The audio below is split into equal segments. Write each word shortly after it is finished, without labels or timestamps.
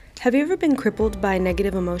Have you ever been crippled by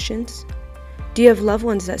negative emotions? Do you have loved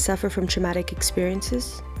ones that suffer from traumatic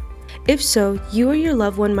experiences? If so, you or your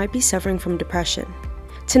loved one might be suffering from depression.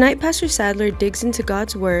 Tonight, Pastor Sadler digs into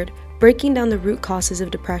God's Word, breaking down the root causes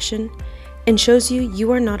of depression, and shows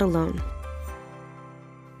you are not alone.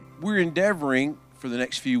 We're endeavoring for the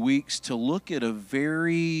next few weeks to look at a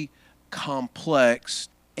very complex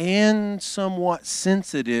and somewhat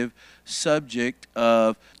sensitive subject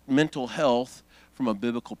of mental health from a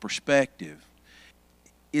biblical perspective.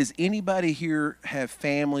 Is anybody here have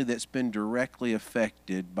family that's been directly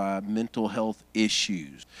affected by mental health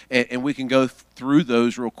issues? And we can go through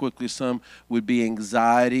those real quickly. Some would be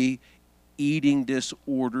anxiety, eating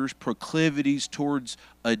disorders, proclivities towards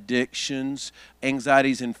addictions,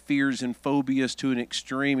 anxieties and fears and phobias to an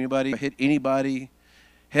extreme. Anybody hit anybody?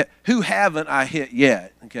 Who haven't I hit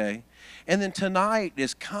yet? Okay. And then tonight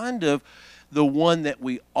is kind of the one that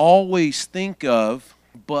we always think of,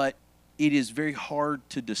 but it is very hard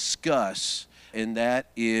to discuss, and that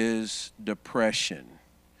is depression.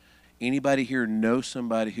 Anybody here know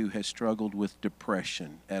somebody who has struggled with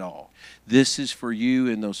depression at all? This is for you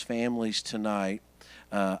and those families tonight.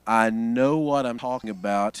 I know what I'm talking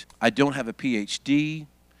about. I don't have a PhD.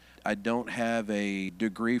 I don't have a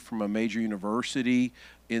degree from a major university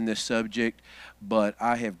in this subject, but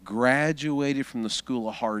I have graduated from the School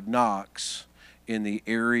of Hard Knocks in the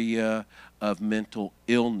area of mental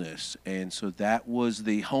illness. And so that was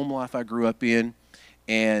the home life I grew up in.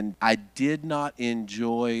 And I did not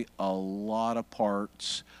enjoy a lot of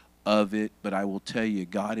parts of it, but I will tell you,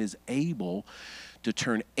 God is able to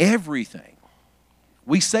turn everything.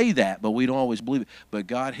 We say that, but we don't always believe it. But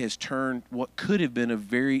God has turned what could have been a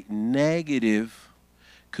very negative,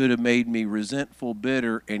 could have made me resentful,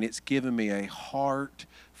 bitter, and it's given me a heart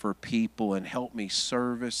for people and helped me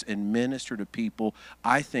service and minister to people,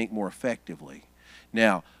 I think, more effectively.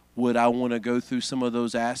 Now, would I want to go through some of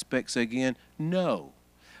those aspects again? No.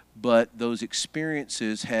 But those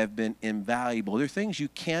experiences have been invaluable. There are things you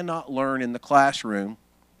cannot learn in the classroom,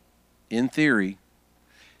 in theory.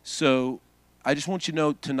 So I just want you to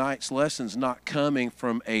know tonight's lesson's not coming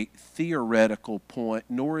from a theoretical point,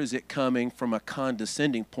 nor is it coming from a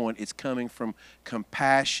condescending point. It's coming from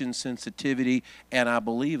compassion, sensitivity, and I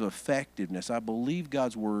believe effectiveness. I believe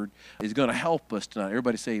God's Word is going to help us tonight.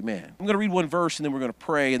 Everybody say amen. I'm going to read one verse, and then we're going to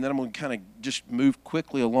pray, and then I'm going to kind of just move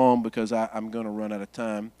quickly along because I'm going to run out of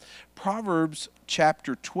time. Proverbs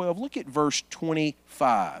chapter 12, look at verse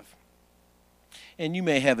 25. And you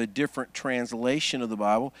may have a different translation of the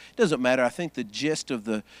Bible. It doesn't matter. I think the gist of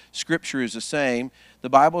the Scripture is the same. The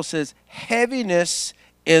Bible says, heaviness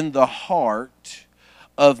in the heart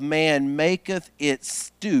of man maketh it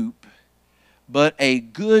stoop, but a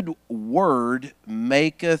good word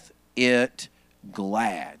maketh it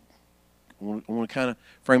glad. I want to kind of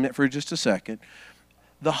frame that for just a second.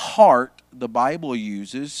 The heart, the Bible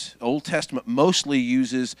uses, Old Testament mostly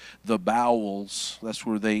uses the bowels. That's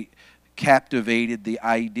where they captivated the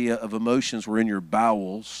idea of emotions were in your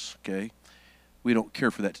bowels, okay? We don't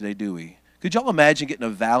care for that today, do we? Could y'all imagine getting a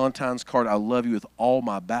Valentine's card, I love you with all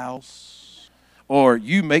my bowels? Or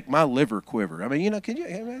you make my liver quiver. I mean, can you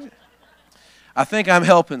imagine? I think I'm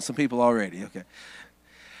helping some people already, okay?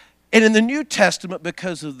 And in the New Testament,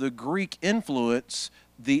 because of the Greek influence,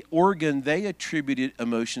 the organ they attributed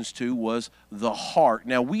emotions to was the heart.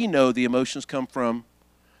 Now, we know the emotions come from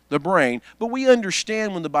the brain, but we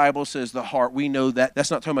understand when the Bible says the heart, we know that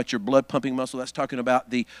that's not talking about your blood pumping muscle, that's talking about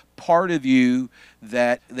the part of you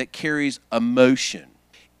that carries emotion.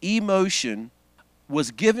 Emotion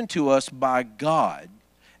was given to us by God,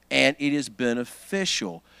 and it is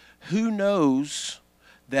beneficial. Who knows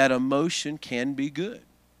that emotion can be good?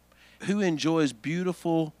 Who enjoys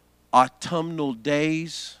beautiful autumnal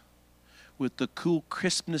days with the cool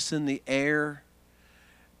crispness in the air,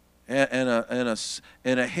 and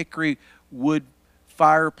a hickory wood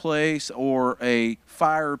fireplace or a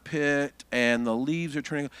fire pit, and the leaves are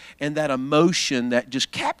turning, and that emotion that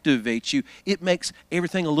just captivates you, it makes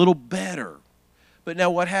everything a little better. But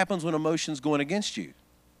now what happens when emotion's going against you?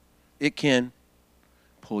 It can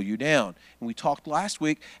pull you down. And we talked last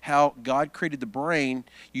week how God created the brain.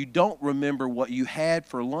 You don't remember what you had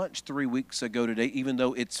for lunch 3 weeks ago today, even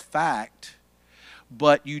though it's fact.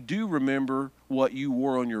 But you do remember what you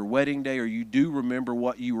wore on your wedding day, or you do remember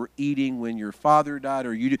what you were eating when your father died,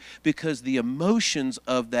 or you do, because the emotions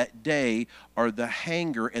of that day are the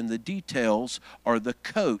hanger and the details are the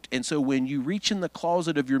coat. And so when you reach in the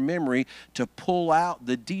closet of your memory to pull out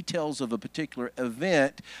the details of a particular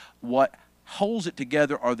event, what holds it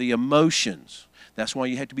together are the emotions. That's why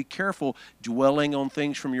you have to be careful dwelling on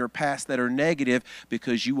things from your past that are negative,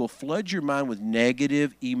 because you will flood your mind with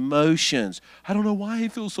negative emotions. I don't know why he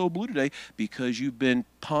feels so blue today, because you've been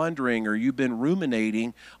pondering or you've been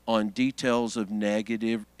ruminating on details of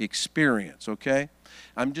negative experience, okay?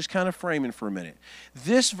 I'm just kind of framing for a minute.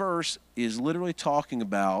 This verse is literally talking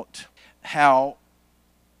about how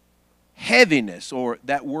heaviness, or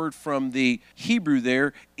that word from the Hebrew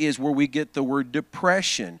there, is where we get the word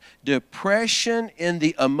depression. Depression in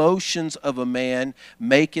the emotions of a man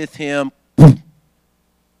maketh him.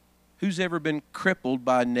 Who's ever been crippled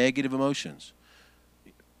by negative emotions?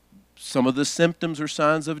 Some of the symptoms or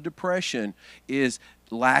signs of depression is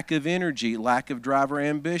lack of energy, lack of drive or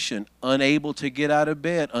ambition, unable to get out of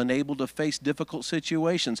bed, unable to face difficult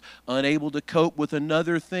situations, unable to cope with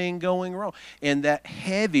another thing going wrong. And that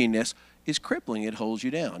heaviness is crippling. It holds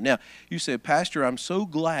you down. Now, you say, Pastor, I'm so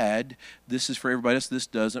glad this is for everybody else. This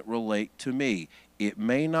doesn't relate to me. It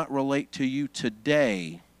may not relate to you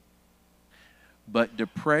today, but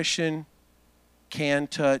depression can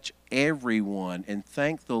touch everyone. And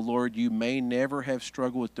thank the Lord, you may never have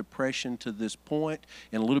struggled with depression to this point.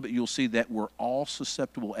 In a little bit, you'll see that we're all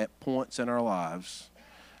susceptible at points in our lives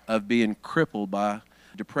of being crippled by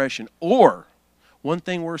depression. Or one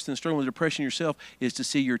thing worse than struggling with depression yourself is to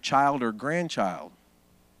see your child or grandchild.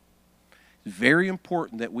 It's very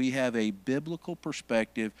important that we have a biblical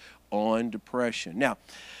perspective on depression. Now,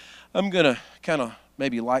 I'm going to kind of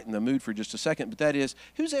maybe lighten the mood for just a second, but that is,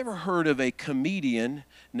 who's ever heard of a comedian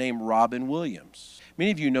named Robin Williams?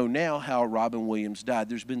 Many of you know now how Robin Williams died.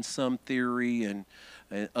 There's been some theory and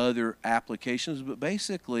other applications, but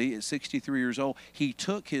basically at 63 years old, he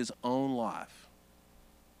took his own life.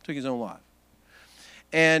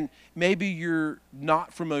 And maybe you're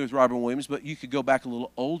not familiar with Robin Williams, but you could go back a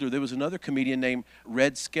little older. There was another comedian named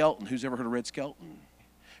Red Skelton. Who's ever heard of Red Skelton?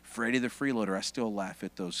 Freddie the Freeloader. I still laugh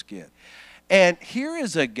at those skits. And here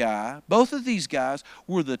is a guy, both of these guys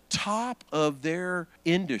were the top of their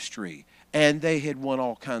industry, and they had won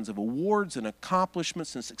all kinds of awards and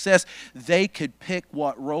accomplishments and success. They could pick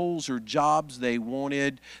what roles or jobs they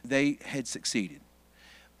wanted. They had succeeded.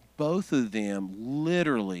 Both of them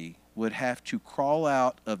literally would have to crawl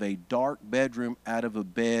out of a dark bedroom, out of a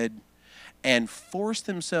bed, and force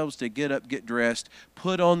themselves to get up, get dressed,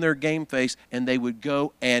 put on their game face, and they would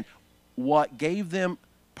go. And what gave them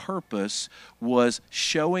purpose was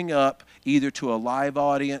showing up either to a live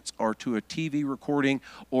audience or to a TV recording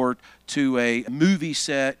or to a movie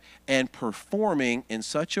set and performing in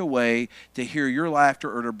such a way to hear your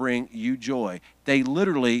laughter or to bring you joy. They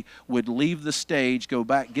literally would leave the stage, go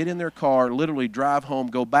back, get in their car, literally drive home,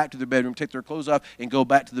 go back to their bedroom, take their clothes off, and go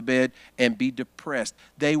back to the bed and be depressed.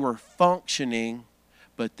 They were functioning,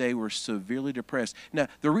 but they were severely depressed. Now,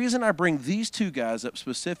 the reason I bring these two guys up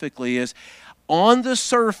specifically is on the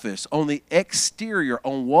surface, on the exterior,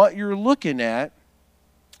 on what you're looking at,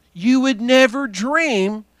 you would never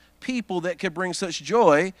dream people that could bring such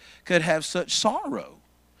joy could have such sorrow.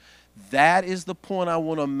 That is the point I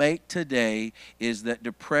want to make today, is that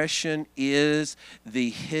depression is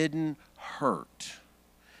the hidden hurt.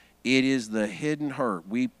 It is the hidden hurt.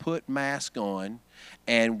 We put masks on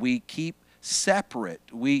and we keep separate.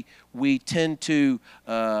 We tend to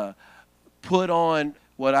put on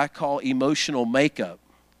what I call emotional makeup.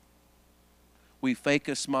 We fake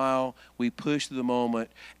a smile, we push through the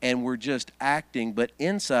moment, and we're just acting. But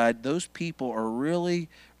inside, those people are really,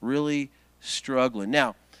 really struggling.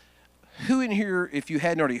 Now, who in here, if you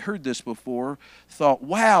hadn't already heard this before, thought,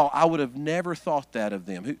 wow, I would have never thought that of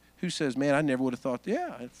them? Who says, man, I never would have thought,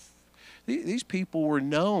 yeah, these people were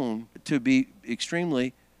known to be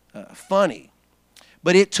extremely funny.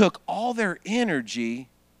 But it took all their energy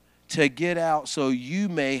to get out so you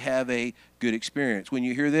may have a good experience. When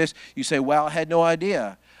you hear this, you say, wow, I had no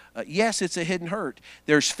idea. Yes, it's a hidden hurt.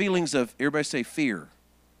 There's feelings of, everybody say fear,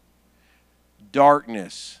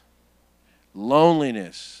 darkness,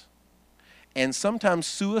 loneliness, and sometimes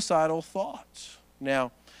suicidal thoughts.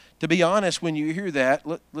 Now, to be honest, when you hear that,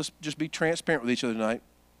 let's just be transparent with each other tonight.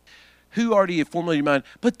 Who already have formulated your mind,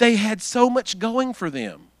 but they had so much going for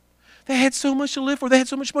them. They had so much to live for. They had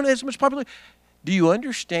so much money. They had so much popularity. Do you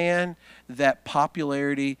understand that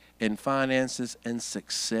popularity and finances and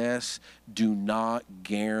success do not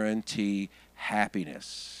guarantee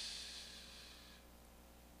happiness?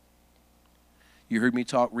 You heard me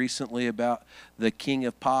talk recently about the king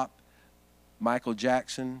of pop, Michael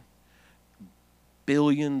Jackson,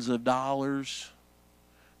 billions of dollars,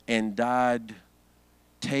 and died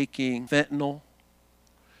taking fentanyl,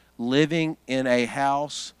 living in a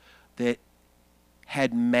house that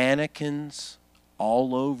had mannequins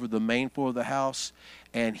all over the main floor of the house,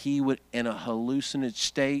 and he would, in a hallucinated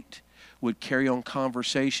state, would carry on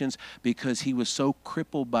conversations because he was so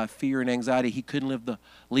crippled by fear and anxiety. He couldn't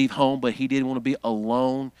leave home, but he didn't want to be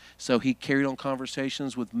alone, so he carried on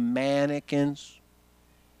conversations with mannequins.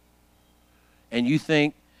 And you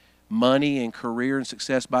think money and career and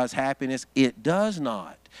success buys happiness? It does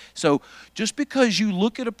not. So just because you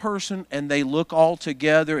look at a person and they look all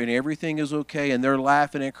together and everything is okay and they're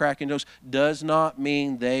laughing and cracking jokes does not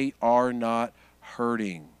mean they are not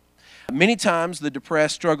hurting. Many times the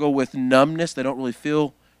depressed struggle with numbness. They don't really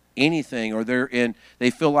feel anything, or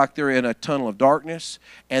they feel like they're in a tunnel of darkness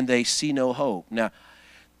and they see no hope. Now,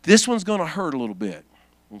 this one's going to hurt a little bit,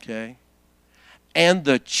 okay? And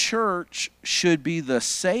the church should be the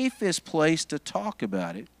safest place to talk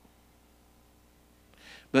about it.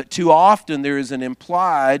 But too often there is an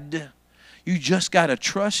implied, you just got to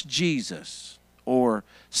trust Jesus, or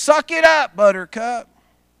suck it up, buttercup.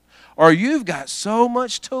 Or you've got so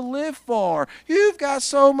much to live for. You've got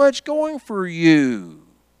so much going for you.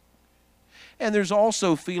 And there's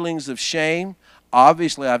also feelings of shame.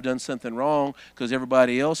 Obviously, I've done something wrong because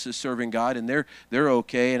everybody else is serving God and they're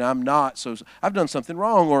okay and I'm not. So I've done something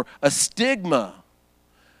wrong. Or a stigma.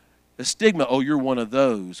 A stigma, oh, you're one of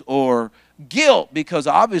those. Or guilt because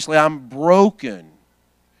obviously I'm broken.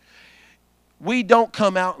 We don't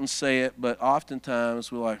come out and say it, but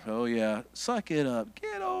oftentimes we're like, oh, yeah, suck it up.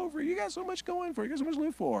 Get over it. You got so much going for you. You got so much to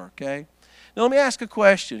live for, okay? Now, let me ask a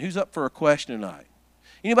question. Who's up for a question tonight?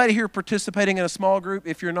 Anybody here participating in a small group?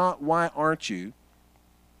 If you're not, why aren't you?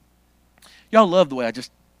 Y'all love the way I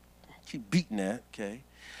just keep beating that, okay?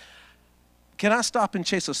 Can I stop and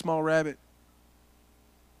chase a small rabbit?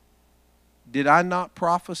 Did I not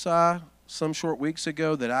prophesy some short weeks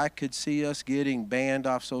ago that I could see us getting banned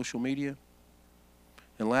off social media?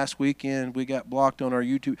 And last weekend, we got blocked on our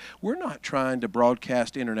YouTube. We're not trying to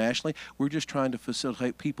broadcast internationally. We're just trying to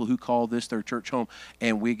facilitate people who call this their church home.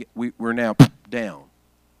 And we're now down,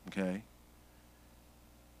 okay?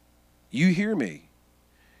 You hear me.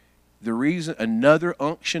 The reason, another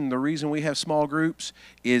unction, the reason we have small groups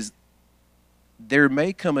is there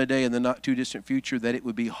may come a day in the not too distant future that it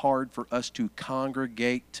would be hard for us to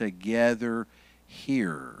congregate together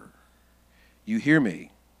here. You hear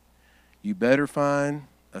me? You better find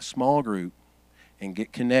a small group and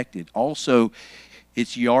get connected. Also,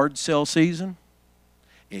 it's yard sale season.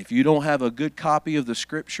 If you don't have a good copy of the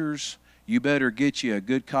scriptures, you better get you a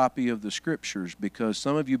good copy of the scriptures, because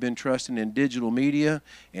some of you have been trusting in digital media,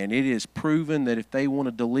 and it is proven that if they want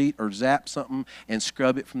to delete or zap something and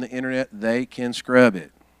scrub it from the internet, they can scrub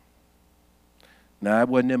it. Now, that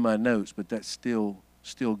wasn't in my notes, but that's still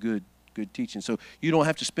good teaching. So you don't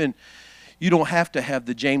have to have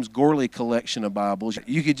the James Gorley collection of Bibles.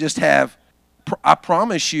 You could just have, I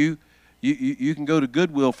promise you, you can go to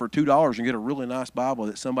Goodwill for $2 and get a really nice Bible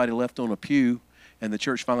that somebody left on a pew and the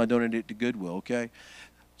church finally donated it to Goodwill, okay?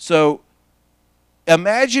 So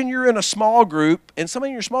imagine you're in a small group and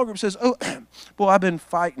somebody in your small group says, oh, boy, I've been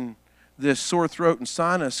fighting this sore throat and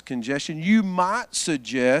sinus congestion. You might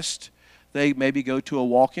suggest they maybe go to a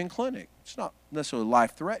walk-in clinic. It's not necessarily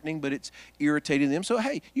life-threatening, but it's irritating them. So,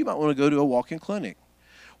 hey, you might want to go to a walk-in clinic.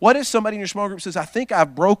 What if somebody in your small group says, I think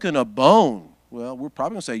I've broken a bone? Well, we're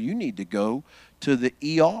probably going to say you need to go to the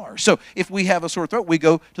ER. So if we have a sore throat, we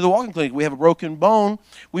go to the walk-in clinic. We have a broken bone,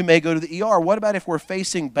 we may go to the ER. What about if we're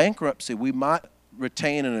facing bankruptcy? We might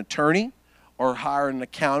retain an attorney or hire an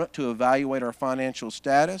accountant to evaluate our financial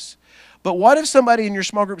status. But what if somebody in your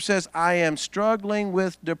small group says, I am struggling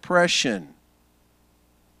with depression?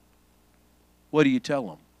 What do you tell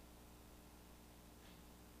them?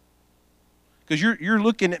 Because you're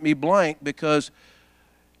looking at me blank, because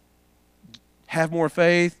have more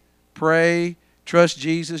faith, pray, trust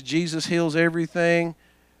Jesus. Jesus heals everything.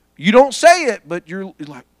 You don't say it, but you're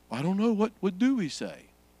like, I don't know, what do we say?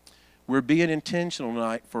 We're being intentional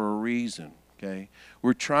tonight for a reason, okay?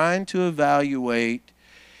 We're trying to evaluate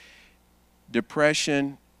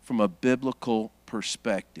depression from a biblical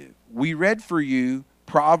perspective. We read for you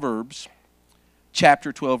Proverbs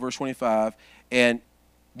chapter 12, verse 25, and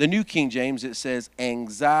the New King James, it says,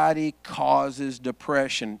 anxiety causes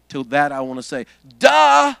depression. Till that, I want to say,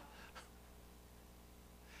 duh!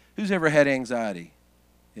 Who's ever had anxiety?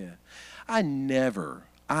 Yeah. I never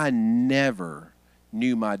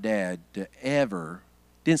knew my dad to ever,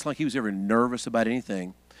 didn't seem like he was ever nervous about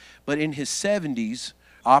anything. But in his 70s,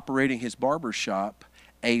 operating his barber shop,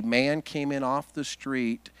 a man came in off the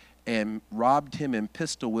street and robbed him and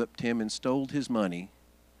pistol whipped him and stole his money.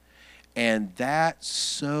 And that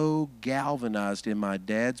so galvanized in my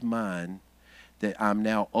dad's mind that I'm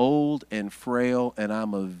now old and frail and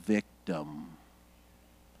I'm a victim.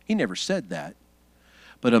 He never said that.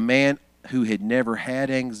 But a man who had never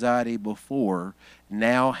had anxiety before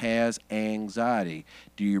now has anxiety.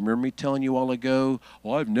 Do you remember me telling you all ago,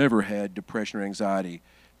 well, I've never had depression or anxiety?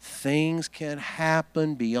 Things can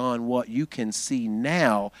happen beyond what you can see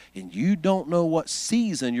now, and you don't know what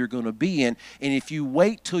season you're going to be in. And if you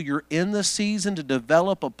wait till you're in the season to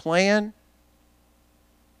develop a plan,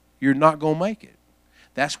 you're not going to make it.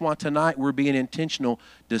 That's why tonight we're being intentional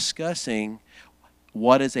discussing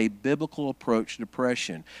what is a biblical approach to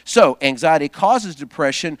depression. So, anxiety causes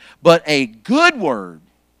depression, but a good word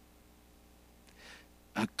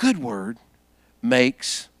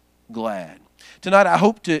makes glad. Tonight, I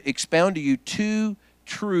hope to expound to you 2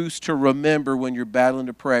 truths to remember when you're battling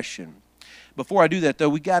depression. Before I do that, though,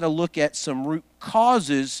 we got to look at some root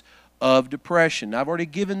causes of depression. Now, I've already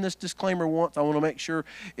given this disclaimer once. I want to make sure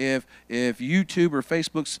if YouTube or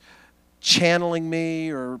Facebook's channeling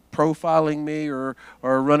me or profiling me or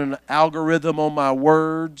running an algorithm on my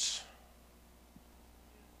words,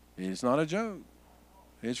 it's not a joke.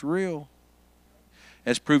 It's real.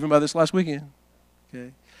 As proven by this last weekend.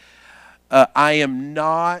 Okay. I am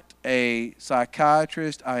not a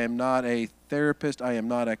psychiatrist. I am not a therapist. I am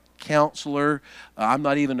not a counselor. I'm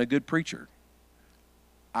not even a good preacher.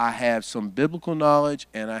 I have some biblical knowledge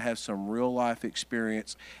and I have some real life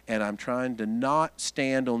experience, and I'm trying to not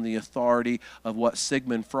stand on the authority of what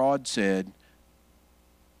Sigmund Freud said.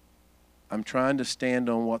 I'm trying to stand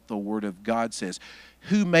on what the Word of God says.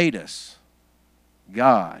 Who made us?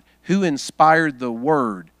 God. Who inspired the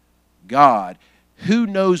Word? God. Who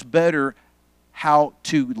knows better how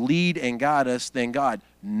to lead and guide us than God?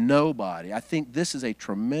 Nobody. I think this is a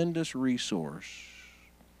tremendous resource.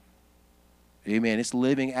 Amen. It's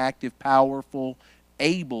living, active, powerful,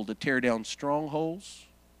 able to tear down strongholds.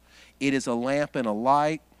 It is a lamp and a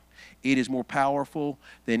light. It is more powerful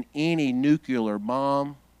than any nuclear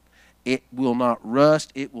bomb. It will not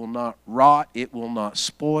rust. It will not rot. It will not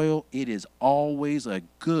spoil. It is always a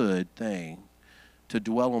good thing to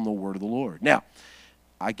dwell on the word of the Lord. Now,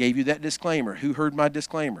 I gave you that disclaimer. Who heard my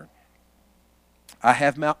disclaimer? I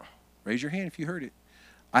have raise your hand if you heard it.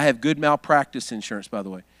 I have good malpractice insurance, by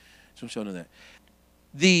the way. So I'm showing you that.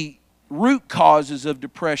 The root causes of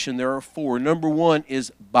depression, there are 4. Number 1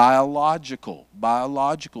 is biological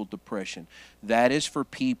depression. That is for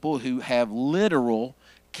people who have literal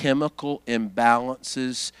chemical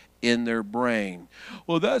imbalances in their brain.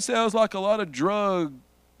 Well, that sounds like a lot of drug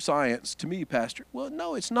science to me, Pastor. Well,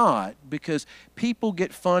 no, it's not, because people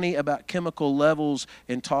get funny about chemical levels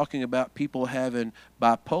and talking about people having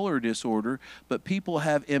bipolar disorder, but people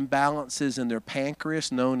have imbalances in their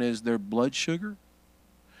pancreas, known as their blood sugar.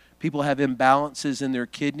 People have imbalances in their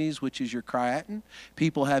kidneys, which is your creatinine.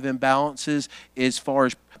 People have imbalances as far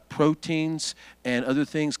as proteins and other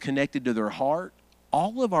things connected to their heart.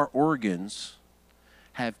 All of our organs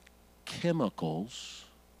have chemicals.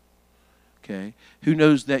 Okay. Who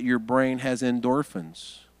knows that your brain has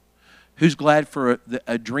endorphins? Who's glad for the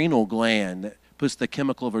adrenal gland that puts the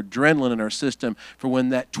chemical of adrenaline in our system for when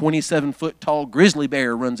that 27-foot tall grizzly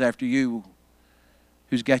bear runs after you?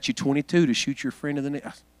 Who's got you 22 to shoot your friend in the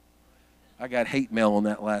neck? I got hate mail on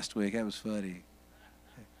that last week. That was funny.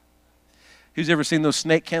 Who's ever seen those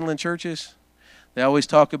snake handling churches? They always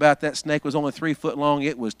talk about that snake was only 3 foot long.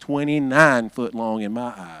 It was 29 foot long in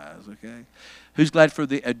my eyes, okay? Who's glad for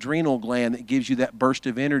the adrenal gland that gives you that burst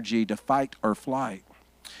of energy to fight or flight?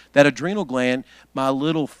 That adrenal gland, my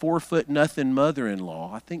little 4-foot-nothing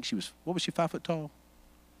mother-in-law, I think she was, what was she, 5 foot tall?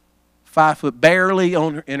 5 foot, barely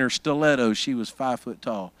in her stilettos, she was 5 foot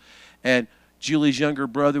tall. And Julie's younger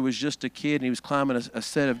brother was just a kid, and he was climbing a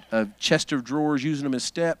set of chest of drawers, using them as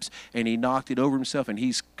steps, and he knocked it over himself, and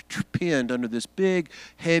he's pinned under this big,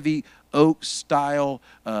 heavy, oak-style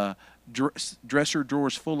dresser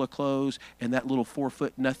drawers full of clothes, and that little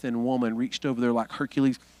 4-foot-nothing woman reached over there like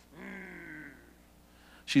Hercules.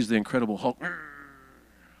 She's the Incredible Hulk.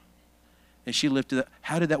 And she lifted up.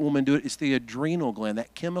 How did that woman do it? It's the adrenal gland.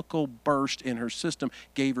 That chemical burst in her system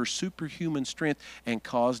gave her superhuman strength and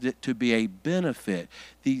caused it to be a benefit.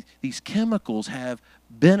 These chemicals have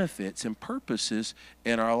benefits and purposes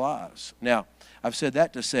in our lives. Now, I've said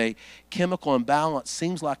that to say chemical imbalance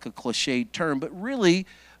seems like a cliched term, but really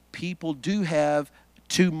people do have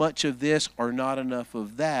too much of this or not enough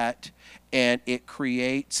of that, and it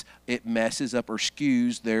messes up or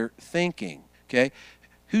skews their thinking, okay?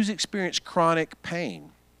 Who's experienced chronic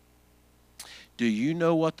pain? Do you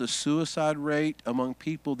know what the suicide rate among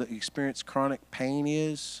people that experience chronic pain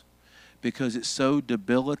is? because it's so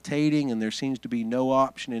debilitating and there seems to be no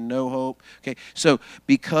option and no hope. Okay, so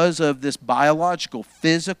because of this biological,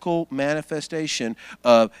 physical manifestation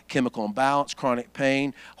of chemical imbalance, chronic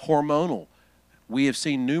pain, hormonal, we have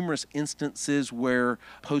seen numerous instances where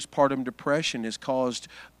postpartum depression has caused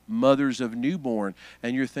mothers of newborn,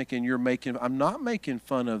 and you're thinking I'm not making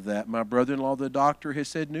fun of that. My brother-in-law, the doctor, has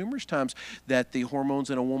said numerous times that the hormones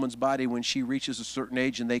in a woman's body, when she reaches a certain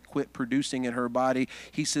age and they quit producing in her body,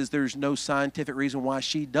 he says there's no scientific reason why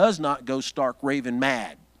she does not go stark raving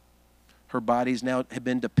mad. Her body's now have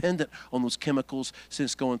been dependent on those chemicals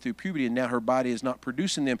since going through puberty, and now her body is not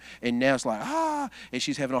producing them, and now it's like, and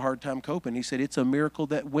she's having a hard time coping. He said it's a miracle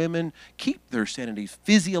that women keep their sanity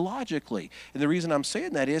physiologically. And the reason I'm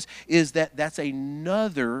saying that is that that's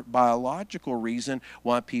another biological reason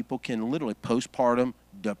why people can literally postpartum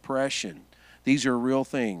depression. These are real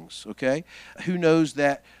things, okay? Who knows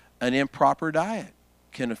that an improper diet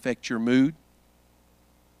can affect your mood?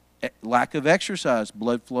 Lack of exercise,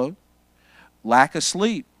 blood flow. Lack of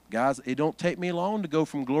sleep. Guys, it don't take me long to go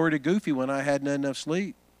from glory to goofy when I hadn't enough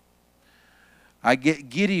sleep. I get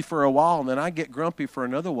giddy for a while, and then I get grumpy for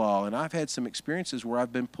another while. And I've had some experiences where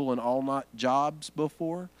I've been pulling all-night jobs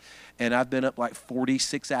before, and I've been up like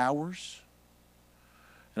 46 hours.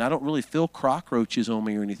 And I don't really feel cockroaches on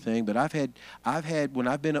me or anything, but I've had when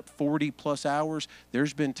I've been up 40-plus hours,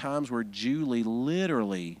 there's been times where Julie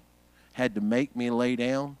literally had to make me lay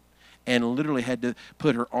down, and literally had to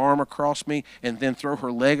put her arm across me and then throw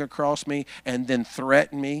her leg across me and then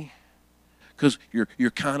threaten me, because you're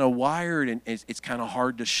kind of wired, and it's kind of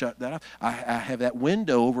hard to shut that off. I have that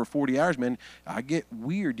window over 40 hours, man. I get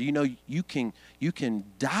weird. Do you know you can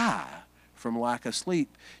die from lack of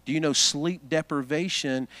sleep? Do you know sleep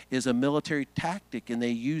deprivation is a military tactic, and they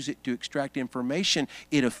use it to extract information?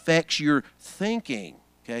 It affects your thinking.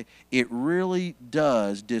 Okay, it really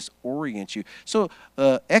does disorient you. So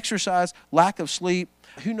exercise, lack of sleep.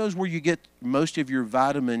 Who knows where you get most of your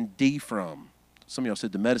vitamin D from? Some of y'all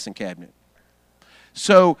said the medicine cabinet.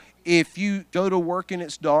 So if you go to work and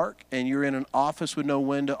it's dark and you're in an office with no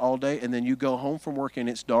window all day, and then you go home from work and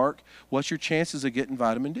it's dark, what's your chances of getting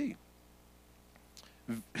vitamin D?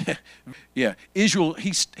 Yeah, Israel,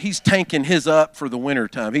 he's tanking his up for the winter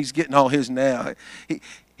time. He's getting all his now.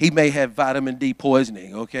 He may have vitamin D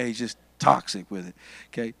poisoning, okay? He's just toxic with it,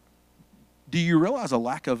 okay? Do you realize a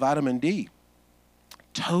lack of vitamin D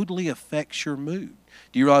totally affects your mood?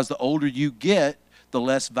 Do you realize the older you get, the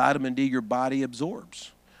less vitamin D your body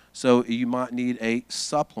absorbs? So you might need a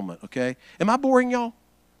supplement, okay? Am I boring y'all?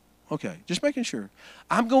 Okay, just making sure.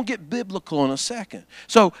 I'm going to get biblical in a second.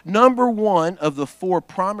 So number one of the 4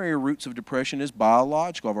 primary roots of depression is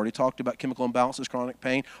biological. I've already talked about chemical imbalances, chronic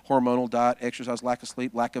pain, hormonal, diet, exercise, lack of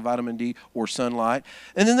sleep, lack of vitamin D or sunlight.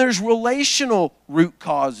 And then there's relational root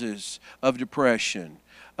causes of depression.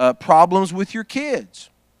 Problems with your kids.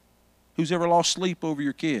 Who's ever lost sleep over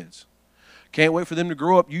your kids? Can't wait for them to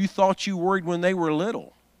grow up. You thought you worried when they were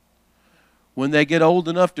little. When they get old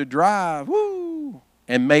enough to drive, woo,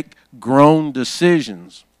 and make grown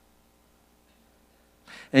decisions,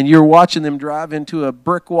 and you're watching them drive into a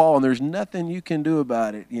brick wall, and there's nothing you can do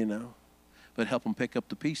about it, but help them pick up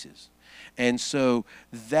the pieces. And so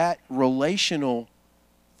that relational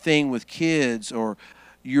thing with kids, or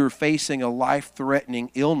you're facing a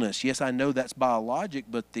life-threatening illness. Yes, I know that's biologic,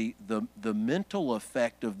 but the mental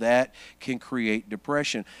effect of that can create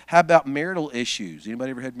depression. How about marital issues?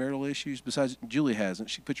 Anybody ever had marital issues? Besides, Julie hasn't.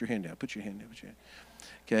 She put your hand down. Put your hand down. Put your hand.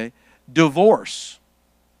 Okay. Divorce.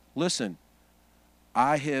 Listen,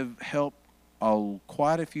 I have helped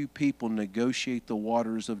quite a few people negotiate the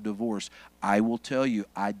waters of divorce. I will tell you,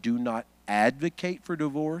 I do not advocate for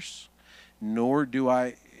divorce, nor do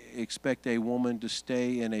I expect a woman to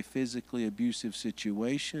stay in a physically abusive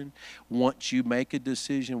situation. Once you make a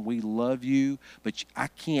decision, we love you, but I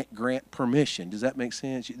can't grant permission. Does that make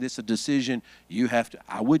sense? This is a decision you have to.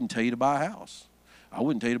 I wouldn't tell you to buy a house. I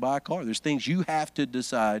wouldn't tell you to buy a car. There's things you have to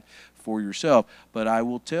decide for yourself. But I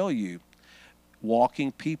will tell you,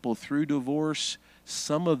 walking people through divorce,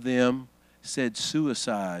 some of them said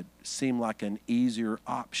suicide seemed like an easier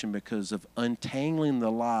option because of untangling the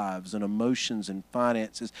lives and emotions and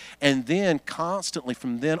finances, and then constantly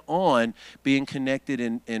from then on being connected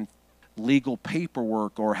in legal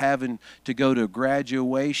paperwork, or having to go to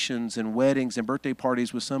graduations and weddings and birthday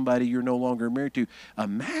parties with somebody you're no longer married to.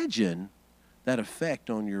 Imagine that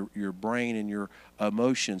effect on your brain and your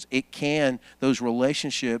emotions. It can, those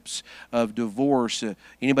relationships of divorce.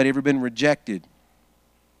 Anybody ever been rejected?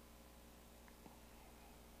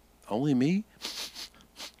 Only me?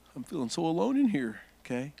 I'm feeling so alone in here,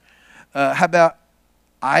 okay? How about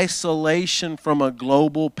Isolation from a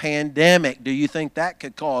global pandemic. Do you think that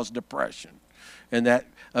could cause depression? And that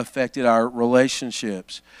affected our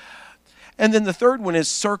relationships. And then the third one is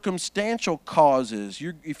circumstantial causes.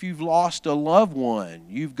 If you've lost a loved one,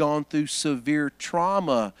 you've gone through severe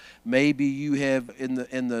trauma, maybe you have in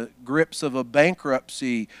the grips of a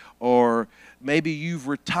bankruptcy, or maybe you've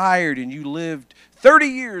retired and you lived 30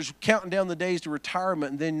 years counting down the days to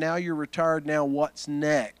retirement, and then now you're retired. Now what's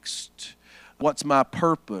next? What's my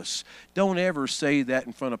purpose? Don't ever say that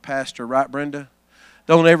in front of Pastor, right, Brenda?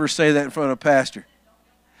 Don't ever say that in front of Pastor.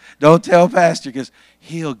 Don't tell Pastor, because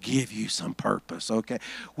he'll give you some purpose, okay?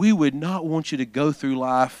 We would not want you to go through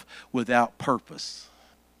life without purpose.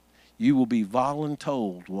 You will be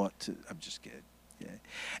voluntold what to. I'm just kidding. Yeah.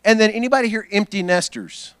 And then anybody here empty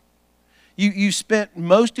nesters? You spent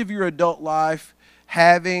most of your adult life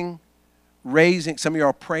raising, some of you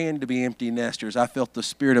are praying to be empty nesters. I felt the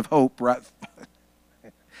spirit of hope, right?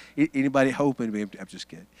 Anybody hoping to be empty? I'm just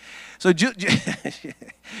kidding. So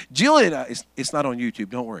Julie and I, it's not on YouTube,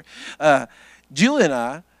 don't worry. Julie and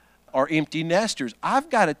I are empty nesters. I've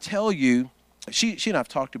got to tell you, she and I have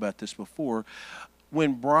talked about this before.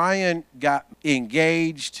 When Brian got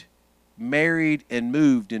engaged, married, and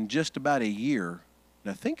moved in just about a year,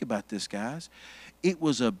 now think about this, guys. It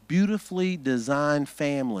was a beautifully designed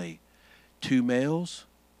family. 2 males,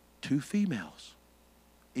 2 females.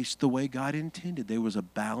 It's the way God intended. There was a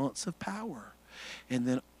balance of power. And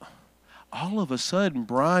then all of a sudden,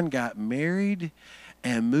 Brian got married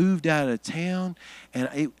and moved out of town,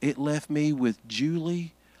 and it left me with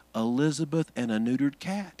Julie, Elizabeth, and a neutered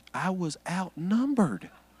cat. I was outnumbered.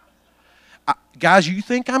 Guys, you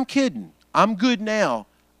think I'm kidding. I'm good now.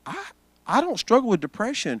 I don't struggle with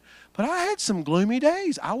depression, but I had some gloomy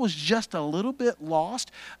days. I was just a little bit lost.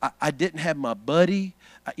 I didn't have my buddy.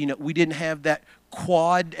 We didn't have that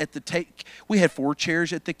quad at the table. We had 4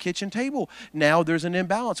 chairs at the kitchen table. Now there's an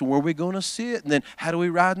imbalance. Where are we going to sit? And then how do we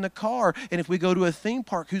ride in the car? And if we go to a theme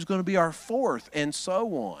park, who's going to be our 4th? And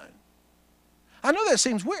so on. I know that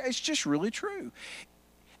seems weird. It's just really true.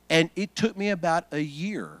 And it took me about a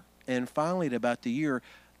year. And finally, at about the year,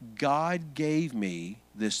 God gave me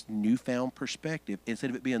this newfound perspective. Instead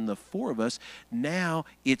of it being the 4 of us, now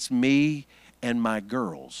it's me and my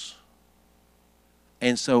girls.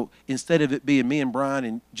 And so instead of it being me and Brian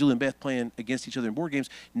and Julie and Beth playing against each other in board games,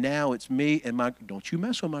 now it's me and don't you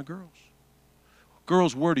mess with my girls.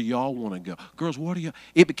 Girls, where do y'all want to go? Girls, what do y'all?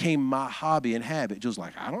 It became my hobby and habit. Just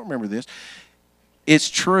like, I don't remember this. It's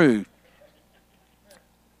true.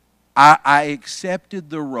 I accepted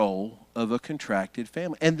the role of a contracted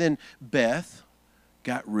family. And then Beth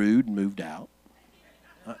got rude and moved out.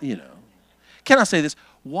 Can I say this?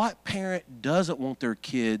 What parent doesn't want their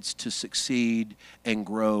kids to succeed and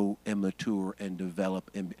grow and mature and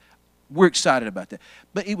develop? And we're excited about that.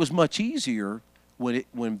 But it was much easier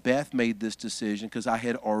when Beth made this decision, because I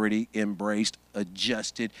had already embraced,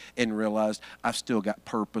 adjusted, and realized I've still got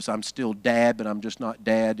purpose. I'm still dad, but I'm just not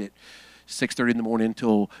dad at 6:30 in the morning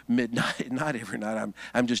until midnight. Not every night.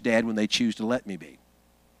 I'm just dad when they choose to let me be.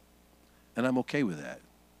 And I'm okay with that.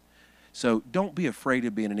 So don't be afraid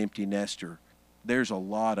of being an empty nester. There's a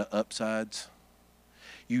lot of upsides.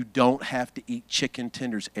 You don't have to eat chicken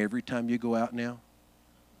tenders every time you go out now.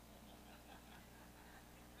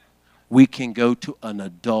 We can go to an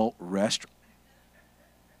adult restaurant.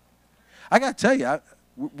 I got to tell you,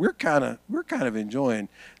 we're kind of enjoying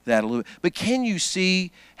that a little bit. But can you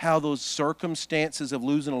see how those circumstances of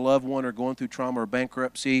losing a loved one or going through trauma or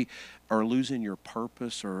bankruptcy or losing your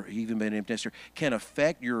purpose or even being an empty nester can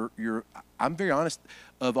affect your I'm very honest,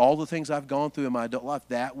 of all the things I've gone through in my adult life,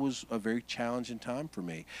 that was a very challenging time for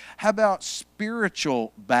me. How about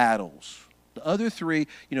spiritual battles? The other 3,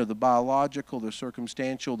 the biological, the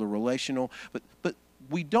circumstantial, the relational, but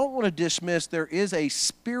we don't want to dismiss there is a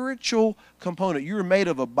spiritual component. You're made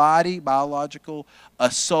of a body, biological,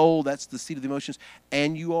 a soul, that's the seat of the emotions,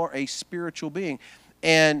 and you are a spiritual being.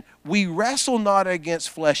 And we wrestle not against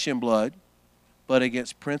flesh and blood, but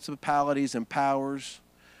against principalities and powers.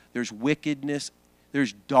 There's wickedness,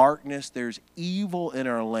 there's darkness, there's evil in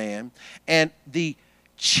our land. And the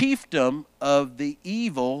chiefdom of the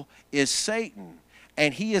evil is Satan.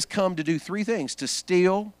 And he has come to do 3 things: to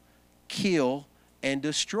steal, kill, and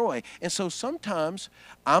destroy. And so sometimes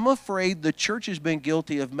I'm afraid the church has been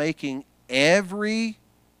guilty of making every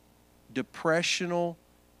depressional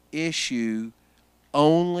issue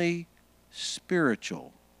only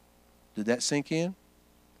spiritual. Did that sink in?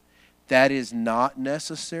 That is not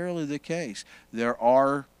necessarily the case. There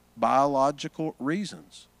are biological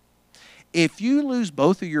reasons. If you lose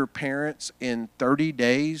both of your parents in 30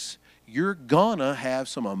 days, you're gonna have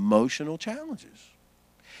some emotional challenges.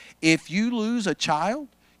 If you lose a child,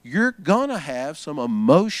 you're going to have some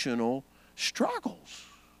emotional struggles.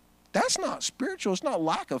 That's not spiritual. It's not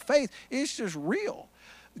lack of faith. It's just real.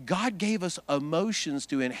 God gave us emotions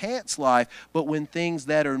to enhance life, but when things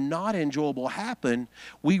that are not enjoyable happen,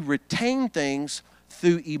 we retain things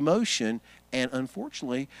through emotion. And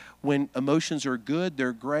unfortunately, when emotions are good,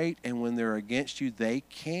 they're great. And when they're against you, they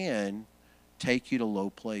can take you to low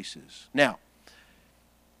places. Now,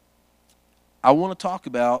 I want to talk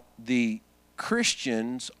about the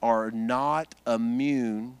Christians are not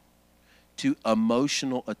immune to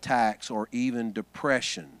emotional attacks or even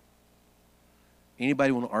depression.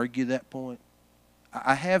 Anybody want to argue that point?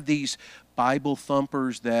 I have these Bible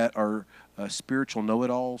thumpers that are spiritual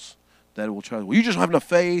know-it-alls that will try, well, you just don't have enough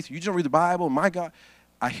faith. You just don't read the Bible. My God,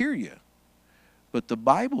 I hear you. But the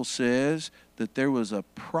Bible says that there was a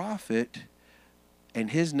prophet,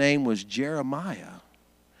 and his name was Jeremiah.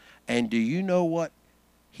 And do you know what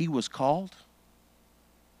he was called?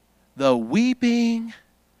 The weeping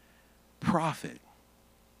prophet.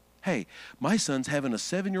 Hey, my son's having a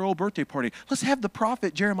 7-year-old birthday party. Let's have the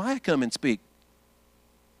prophet Jeremiah come and speak.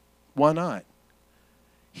 Why not?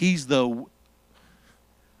 He's the,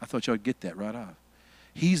 I thought y'all would get that right off.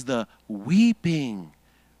 He's the weeping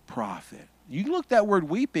prophet. You can look that word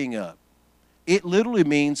weeping up. It literally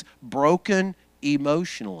means broken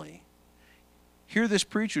emotionally. Hear this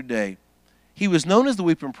preacher today. He was known as the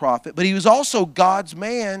weeping prophet, but he was also God's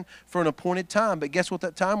man for an appointed time. But guess what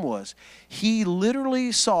that time was? He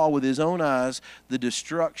literally saw with his own eyes the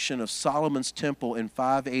destruction of Solomon's temple in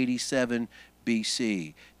 587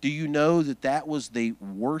 BC. Do you know that that was the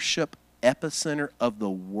worship epicenter of the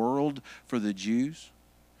world for the Jews?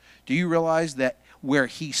 Do you realize that where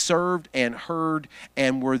he served and heard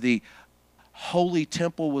and where the holy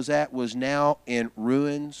temple was at was now in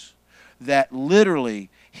ruins? That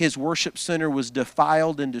literally his worship center was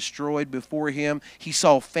defiled and destroyed before him. He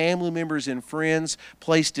saw family members and friends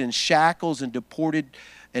placed in shackles and deported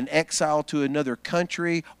and exiled to another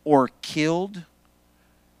country or killed.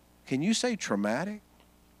 Can you say traumatic?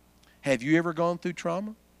 Have you ever gone through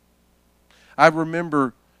trauma? I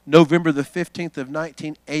remember November the 15th of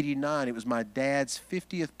 1989. It was my dad's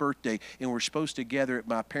 50th birthday, and we're supposed to gather at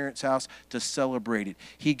my parents' house to celebrate it.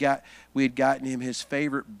 We had gotten him his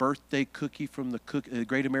favorite birthday cookie from the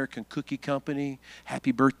Great American Cookie Company.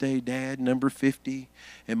 Happy birthday, Dad, number 50.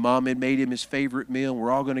 And Mom had made him his favorite meal.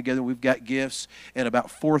 We're all going together. We've got gifts. And about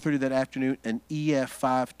 4:30 that afternoon, an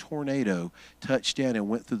EF5 tornado touched down and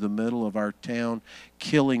went through the middle of our town,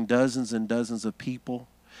 killing dozens and dozens of people.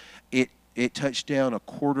 It touched down a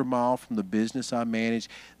quarter mile from the business I managed.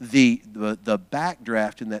 The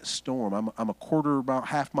backdraft in that storm, I'm a quarter mile,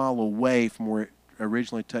 half mile away from where it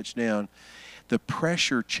originally touched down. The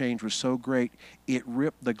pressure change was so great, it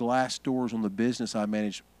ripped the glass doors on the business I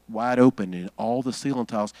managed wide open, and all the ceiling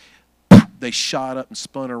tiles, they shot up and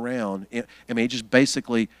spun around. It just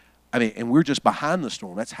basically, and we're just behind the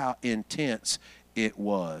storm. That's how intense it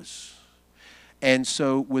was. And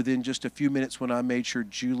so within just a few minutes, when I made sure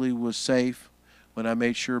Julie was safe, when I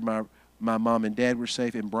made sure my mom and dad were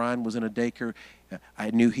safe, and Brian was in a daycare, I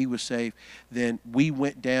knew he was safe, then we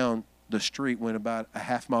went down the street, went about a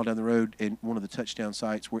half mile down the road in one of the touchdown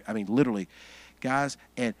sites where, literally, guys,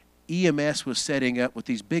 and EMS was setting up with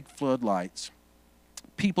these big floodlights.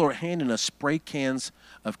 People are handing us spray cans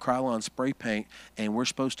of Krylon spray paint, and we're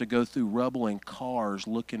supposed to go through rubble and cars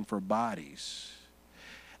looking for bodies.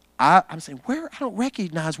 I'm saying, I don't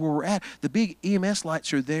recognize where we're at. The big EMS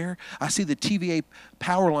lights are there. I see the TVA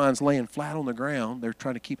power lines laying flat on the ground. They're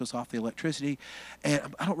trying to keep us off the electricity.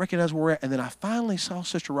 And I don't recognize where we're at. And then I finally saw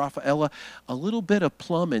Sister Rafaela, a little bit of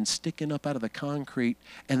plumbing sticking up out of the concrete.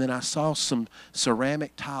 And then I saw some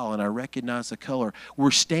ceramic tile, and I recognized the color.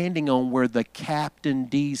 We're standing on where the Captain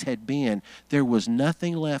D's had been. There was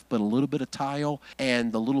nothing left but a little bit of tile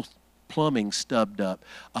and the little plumbing stubbed up.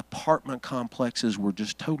 Apartment complexes were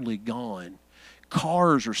just totally gone.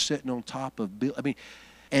 Cars are sitting on top of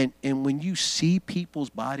and when you see people's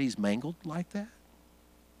bodies mangled like that,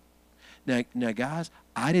 now guys,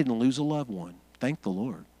 I didn't lose a loved one, thank the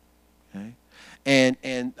Lord. Okay,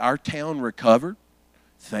 and our town recovered,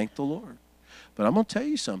 thank the Lord. But I'm going to tell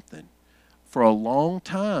you something. For a long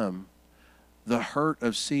time, the hurt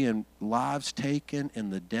of seeing lives taken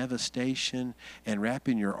and the devastation and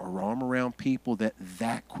wrapping your arm around people that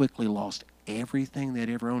quickly lost everything they'd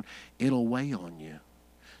ever owned, it'll weigh on you.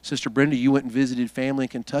 Sister Brenda, you went and visited family in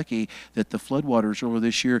Kentucky that the floodwaters over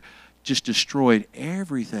this year just destroyed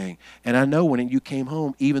everything. And I know when you came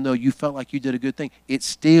home, even though you felt like you did a good thing, it's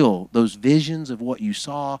still those visions of what you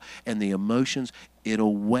saw and the emotions,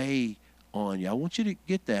 it'll weigh on you. I want you to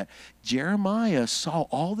get that. Jeremiah saw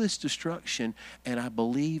all this destruction, and I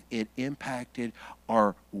believe it impacted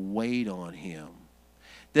or weighed on him.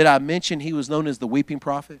 Did I mention he was known as the weeping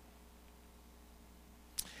prophet?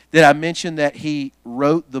 Did I mention that he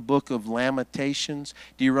wrote the book of Lamentations?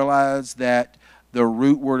 Do you realize that the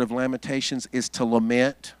root word of Lamentations is to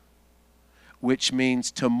lament, which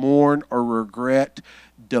means to mourn or regret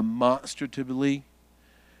demonstratively?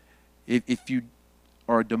 If you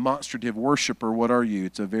are a demonstrative worshiper, what are you?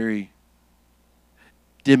 It's a very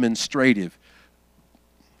demonstrative.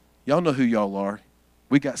 Y'all know who y'all are.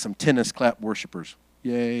 We got some tennis clap worshipers.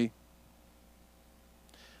 Yay.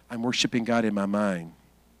 I'm worshiping God in my mind.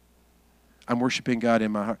 I'm worshiping God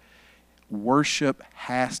in my heart. Worship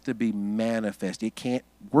has to be manifest.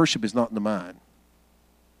 Worship is not in the mind.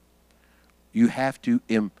 You have to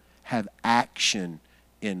have action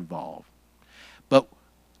involved. But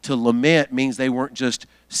to lament means they weren't just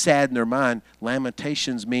sad in their mind.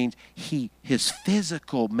 Lamentations means his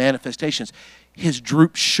physical manifestations, his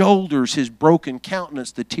drooped shoulders, his broken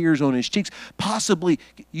countenance, the tears on his cheeks. Possibly,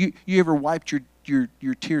 you ever wiped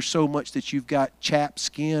your tears so much that you've got chapped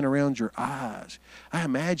skin around your eyes? I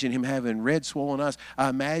imagine him having red swollen eyes. I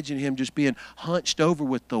imagine him just being hunched over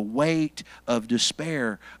with the weight of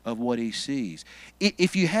despair of what he sees.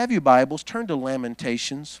 If you have your Bibles, turn to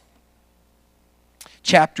Lamentations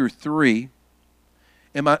chapter 3.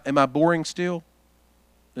 Am I boring still?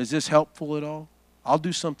 Is this helpful at all? I'll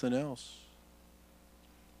do something else.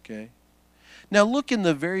 Okay. Now look in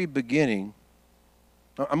the very beginning.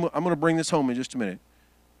 I'm going to bring this home in just a minute.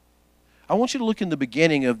 I want you to look in the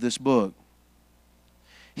beginning of this book.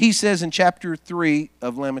 He says in chapter 3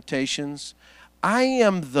 of Lamentations, I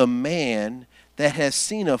am the man that has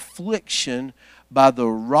seen affliction by the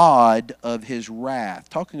rod of his wrath.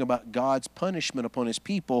 Talking about God's punishment upon his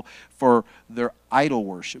people for their idol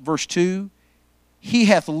worship. Verse 2, he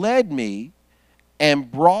hath led me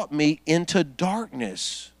and brought me into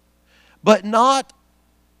darkness, but not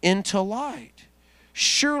into light.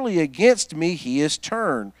 Surely against me he is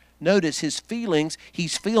turned. Notice his feelings.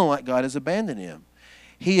 He's feeling like God has abandoned him.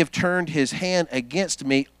 He have turned his hand against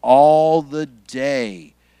me all the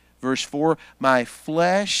day. Verse 4, my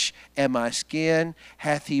flesh and my skin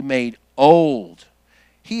hath he made old.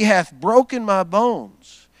 He hath broken my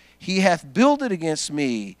bones. He hath builded against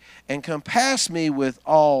me and compassed me with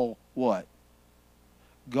all what?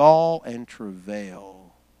 Gall and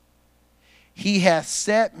travail. He hath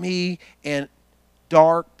set me in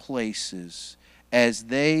dark places as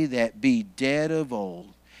they that be dead of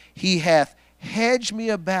old. He hath hedged me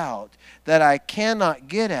about that I cannot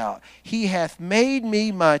get out. He hath made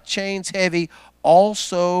me my chains heavy.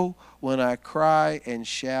 Also when I cry and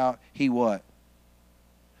shout, he what?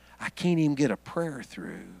 I can't even get a prayer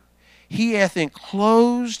through. He hath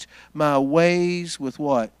enclosed my ways with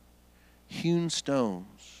what? Hewn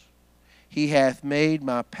stones. He hath made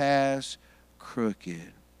my paths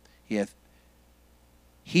crooked.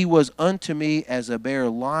 He was unto me as a bear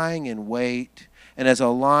lying in wait, and as a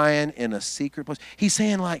lion in a secret place. He's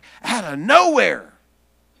saying, like, out of nowhere,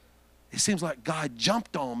 it seems like God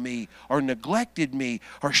jumped on me or neglected me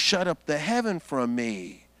or shut up the heaven from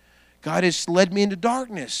me. God has led me into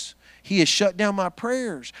darkness. He has shut down my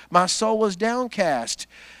prayers. My soul is downcast.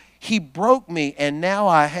 He broke me, and now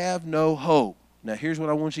I have no hope. Now, here's what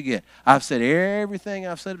I want you to get. I've said everything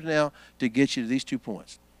I've said up to now to get you to these 2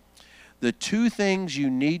 points. The 2 things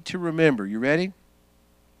you need to remember. You ready?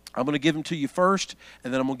 I'm going to give them to you first,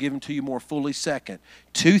 and then I'm going to give them to you more fully second.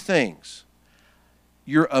 2 things.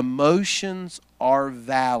 Your emotions are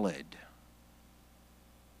valid.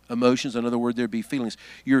 Emotions, in other words, there'd be feelings.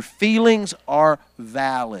 Your feelings are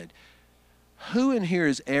valid. Who in here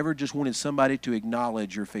has ever just wanted somebody to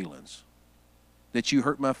acknowledge your feelings? That you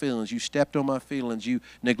hurt my feelings, you stepped on my feelings, you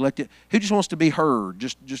neglected. Who just wants to be heard?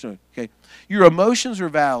 Just okay. Your emotions are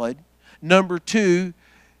valid. Number 2,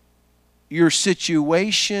 your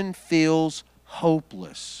situation feels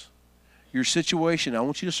hopeless. Your situation, I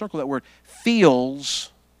want you to circle that word,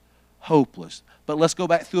 feels hopeless. But let's go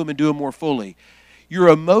back through them and do them more fully. Your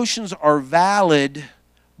emotions are valid,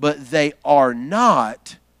 but they are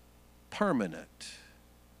not permanent.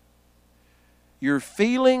 Your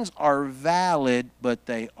feelings are valid, but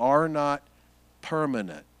they are not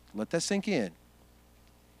permanent. Let that sink in.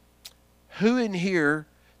 Who in here,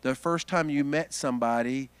 the first time you met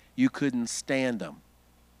somebody, you couldn't stand them?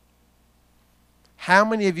 How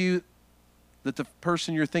many of you that the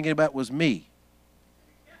person you're thinking about was me?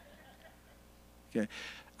 Okay.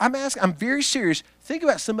 I'm very serious. Think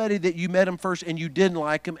about somebody that you met them first and you didn't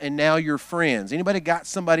like them and now you're friends. Anybody got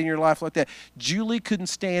somebody in your life like that? Julie couldn't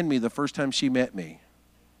stand me the first time she met me.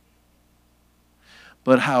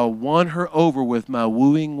 but how I won her over with my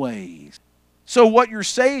wooing ways. So what you're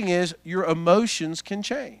saying is your emotions can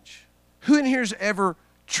change. Who in here's ever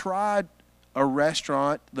tried a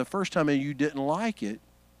restaurant the first time and you didn't like it,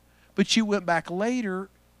 but you went back later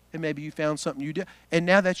and maybe you found something you did, and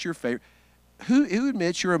now that's your favorite? Who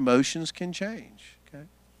admits your emotions can change? Okay,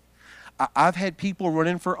 I've had people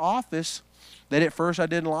running for office that at first I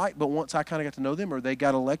didn't like, but once I kind of got to know them, or they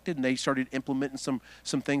got elected and they started implementing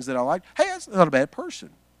some things that I liked, hey, that's not a bad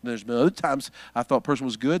person. There's been other times I thought a person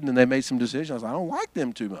was good, and then they made some decisions. I was like, I don't like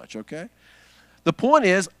them too much, okay? The point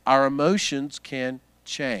is, our emotions can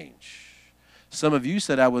change. Some of you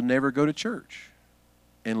said, I would never go to church.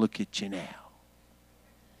 And look at you now.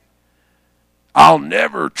 I'll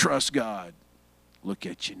never trust God. Look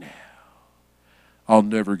at you now. I'll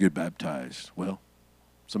never get baptized. Well,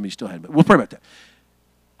 some of you still hadn't, but we'll pray about that.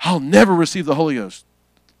 I'll never receive the Holy Ghost.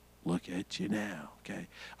 Look at you now, okay?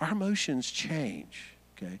 Our emotions change.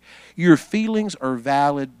 Okay. Your feelings are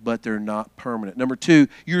valid, but they're not permanent. Number two,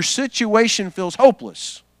 your situation feels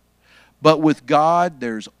hopeless, but with God,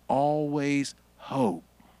 there's always hope.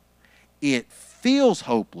 It feels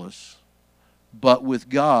hopeless, but with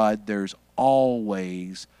God, there's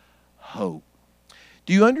always hope.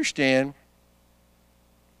 Do you understand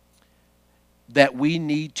that we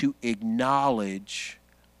need to acknowledge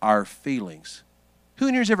our feelings? Who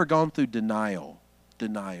in here has ever gone through denial?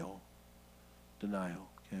 Denial.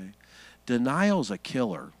 Okay. Denial's a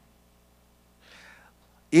killer.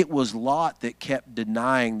 It was Lot that kept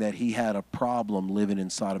denying that he had a problem living in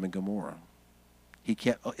Sodom and Gomorrah. He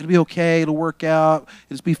kept, it'll be okay, it'll work out,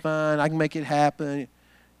 it'll be fine, I can make it happen.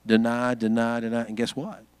 Deny. And guess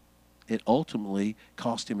what? It ultimately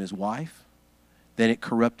cost him his wife. Then it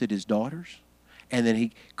corrupted his daughters. And then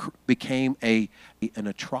he became an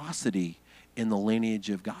atrocity in the lineage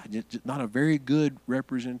of God. It's not a very good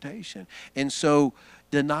representation. And so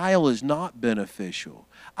denial is not beneficial.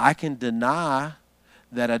 I can deny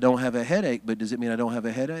that I don't have a headache, but does it mean I don't have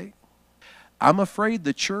a headache? I'm afraid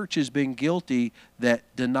the church has been guilty that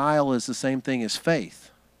denial is the same thing as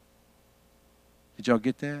faith. Did y'all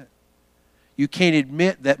get that? You can't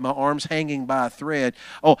admit that my arm's hanging by a thread.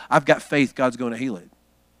 Oh, I've got faith, God's going to heal it.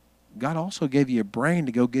 God also gave you a brain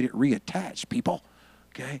to go get it reattached, people.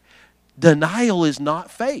 Okay? Denial is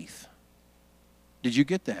not faith. Did you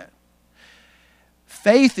get that?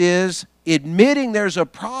 Faith is admitting there's a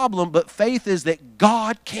problem, but faith is that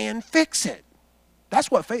God can fix it.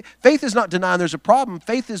 That's what faith is not denying there's a problem.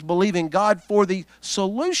 Faith is believing God for the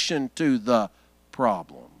solution to the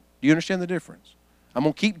problem. Do you understand the difference? I'm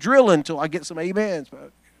going to keep drilling until I get some amens.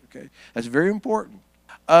 Okay, that's very important.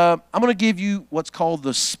 I'm going to give you what's called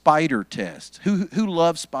the spider test. Who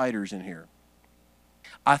loves spiders in here?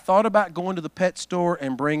 I thought about going to the pet store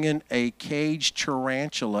and bringing a caged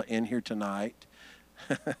tarantula in here tonight,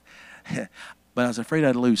 but I was afraid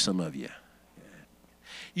I'd lose some of you.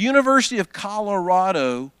 University of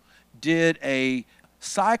Colorado did a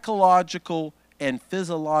psychological and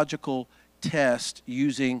physiological test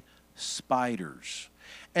using spiders,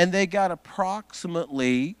 and they got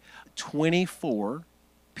approximately 24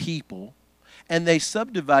 people, and they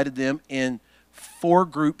subdivided them in 4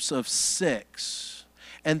 groups of 6.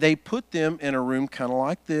 And they put them in a room kind of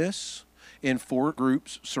like this, in 4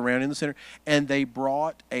 groups surrounding the center. And they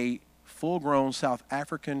brought a full-grown South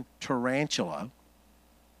African tarantula.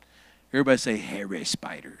 Everybody say, hairy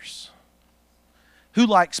spiders. Who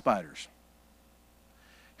likes spiders?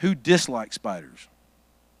 Who dislikes spiders?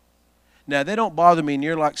 Now, they don't bother me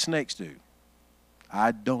near like snakes do.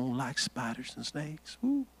 I don't like spiders and snakes.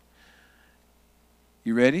 Woo.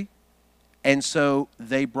 You ready? And so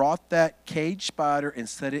they brought that cage spider and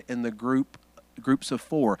set it in the groups of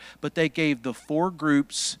 4. But they gave the 4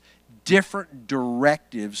 groups different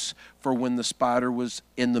directives for when the spider was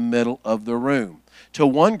in the middle of the room. To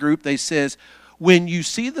one group, they says, when you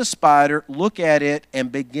see the spider, look at it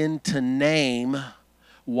and begin to name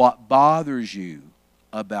what bothers you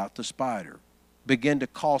about the spider. Begin to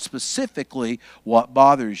call specifically what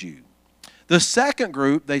bothers you. The second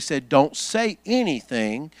group, they said, don't say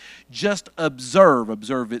anything, just observe.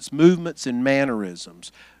 Observe its movements and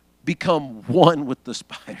mannerisms. Become one with the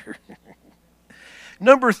spider.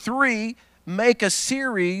 Number 3, make a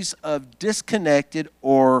series of disconnected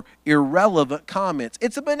or irrelevant comments.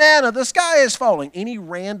 It's a banana, the sky is falling. Any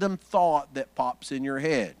random thought that pops in your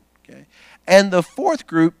head. Okay? And the 4th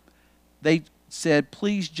group, they said,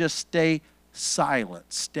 please just stay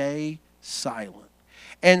silent. Stay silent.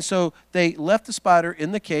 And so they left the spider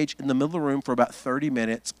in the cage in the middle of the room for about 30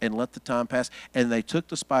 minutes and let the time pass. And they took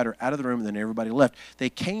the spider out of the room and then everybody left. They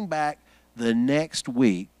came back the next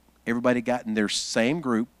week. Everybody got in their same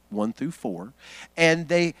group, 1 through 4, and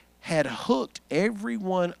they had hooked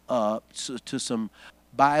everyone up to some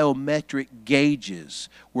biometric gauges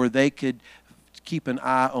where they could keep an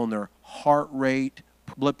eye on their heart rate,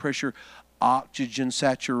 blood pressure, oxygen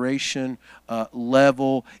saturation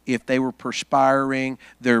level, if they were perspiring,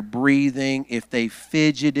 their breathing, if they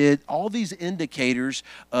fidgeted, all these indicators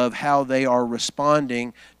of how they are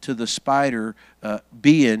responding to the spider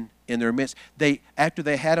being in their midst. After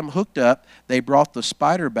they had them hooked up, they brought the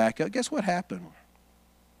spider back up. Guess what happened?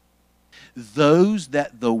 Those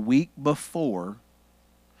that the week before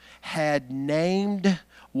had named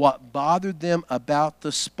what bothered them about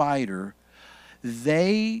the spider,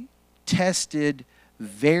 they tested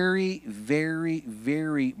very, very,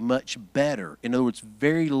 very much better. In other words,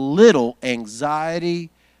 very little anxiety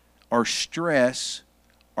or stress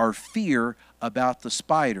or fear about the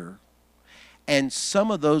spider. And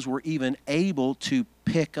some of those were even able to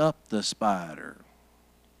pick up the spider.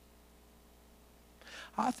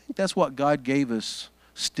 I think that's what God gave us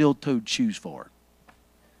steel-toed shoes for.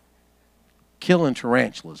 Killing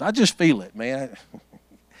tarantulas. I just feel it, man.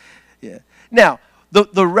 Yeah. Now,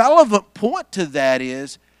 the relevant point to that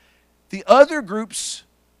is the other groups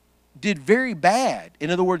did very bad. In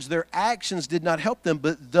other words, their actions did not help them,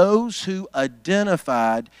 but those who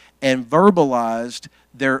identified and verbalized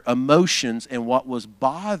their emotions and what was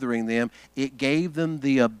bothering them, it gave them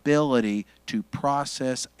the ability to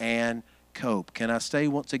process and cope. Can I say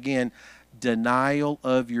once again, denial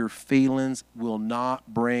of your feelings will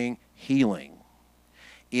not bring healing.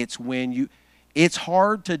 It's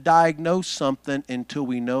hard to diagnose something until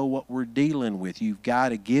we know what we're dealing with. You've got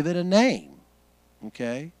to give it a name,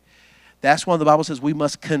 okay? That's why the Bible says we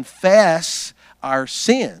must confess our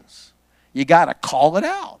sins. You got to call it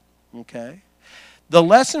out, okay? The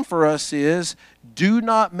lesson for us is do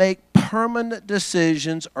not make permanent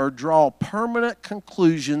decisions or draw permanent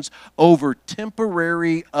conclusions over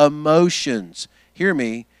temporary emotions. Hear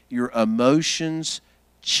me, your emotions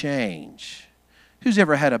change. Who's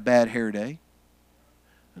ever had a bad hair day?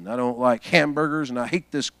 And I don't like hamburgers, and I hate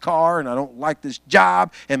this car, and I don't like this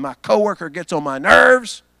job, and my coworker gets on my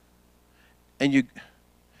nerves. And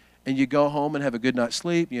you go home and have a good night's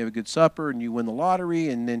sleep, and you have a good supper, and you win the lottery,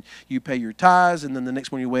 and then you pay your tithes, and then the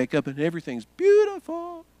next morning you wake up and everything's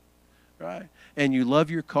beautiful, right? And you love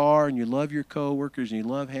your car, and you love your coworkers, and you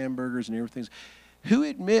love hamburgers, and everything. Who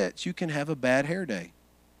admits you can have a bad hair day?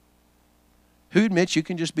 Who admits you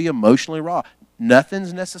can just be emotionally raw?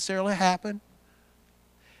 Nothing's necessarily happened.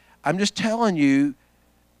 I'm just telling you,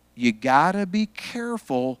 you got to be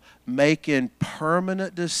careful making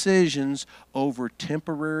permanent decisions over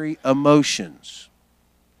temporary emotions.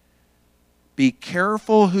 Be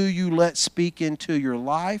careful who you let speak into your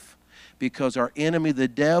life, because our enemy, the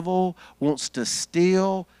devil, wants to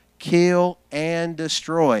steal, kill, and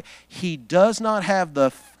destroy. He does not have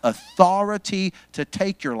the authority to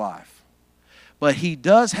take your life, but he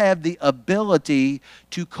does have the ability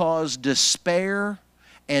to cause despair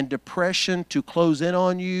and depression to close in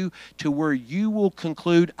on you to where you will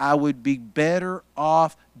conclude, I would be better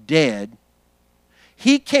off dead.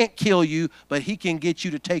 He can't kill you, but he can get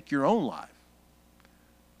you to take your own life.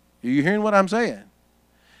 Are you hearing what I'm saying?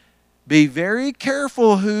 Be very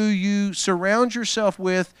careful who you surround yourself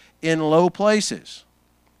with in low places.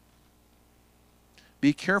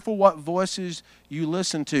 Be careful what voices you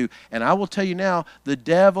listen to. And I will tell you now, the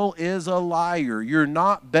devil is a liar. You're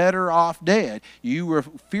not better off dead. You were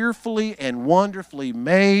fearfully and wonderfully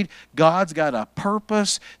made. God's got a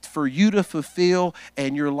purpose for you to fulfill,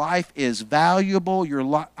 and your life is valuable.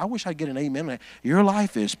 I wish I'd get an amen. Your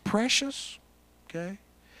life is precious. Okay?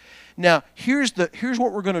 Now, here's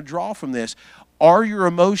what we're going to draw from this. Are your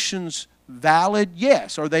emotions valid?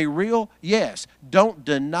 Yes. Are they real? Yes. Don't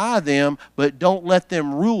deny them, but don't let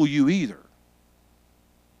them rule you either.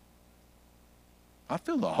 I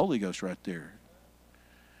feel the Holy Ghost right there.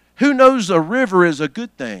 Who knows a river is a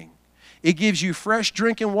good thing? It gives you fresh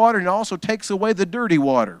drinking water and also takes away the dirty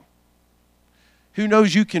water. Who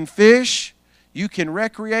knows you can fish, you can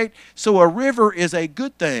recreate? So a river is a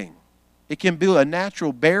good thing. It can build a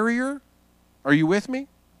natural barrier. Are you with me?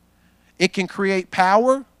 It can create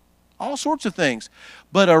power. All sorts of things.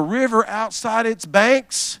 But a river outside its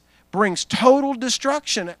banks brings total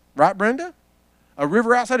destruction. Right, Brenda? A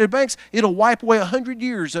river outside its banks, it'll wipe away 100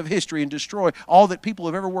 years of history and destroy all that people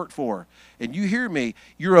have ever worked for. And you hear me,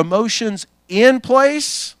 your emotions in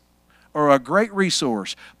place are a great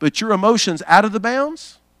resource. But your emotions out of the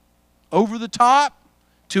bounds, over the top,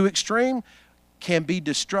 too extreme, can be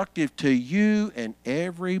destructive to you and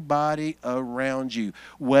everybody around you.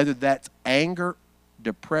 Whether that's anger,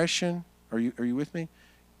 depression, are you with me?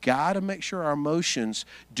 got to make sure our emotions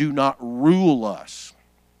do not rule us.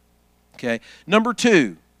 Okay. Number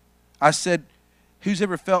 2, I said, who's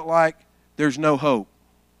ever felt like there's no hope?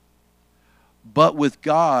 But with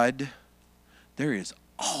God, there is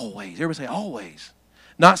always. Everybody say always.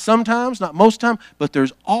 Not sometimes, not most time, but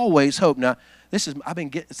there's always hope. Now, I've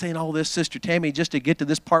been saying all this, Sister Tammy, just to get to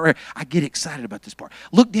this part right here. I get excited about this part.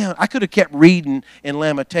 Look down. I could have kept reading in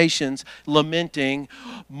Lamentations, lamenting,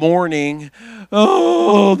 mourning.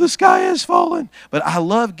 Oh, the sky has fallen. But I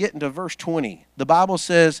love getting to verse 20. The Bible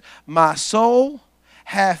says, my soul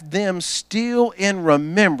hath them still in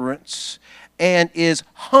remembrance and is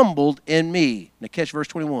humbled in me. Now catch verse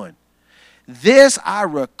 21. This I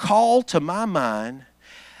recall to my mind,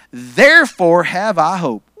 therefore have I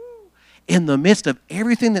hope. In the midst of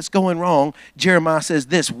everything that's going wrong, Jeremiah says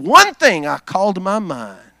this, one thing I call to my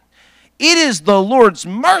mind. It is the Lord's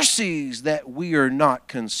mercies that we are not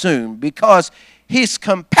consumed, because his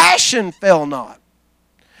compassion fail not.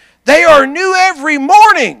 They are new every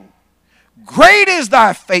morning. Great is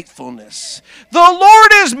thy faithfulness. The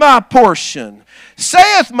Lord is my portion,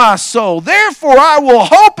 saith my soul. Therefore I will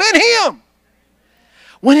hope in him.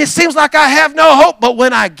 When it seems like I have no hope, but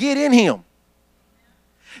when I get in him.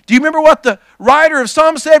 Do you remember what the writer of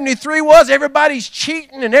Psalm 73 was? Everybody's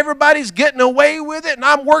cheating and everybody's getting away with it, and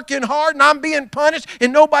I'm working hard and I'm being punished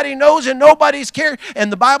and nobody knows and nobody's caring.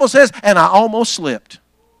 And the Bible says, and I almost slipped.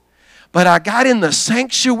 But I got in the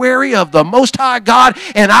sanctuary of the Most High God,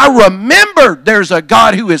 and I remembered there's a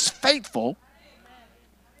God who is faithful.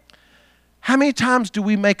 How many times do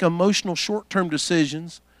we make emotional short-term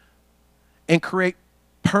decisions and create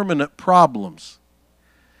permanent problems?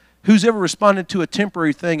 Who's ever responded to a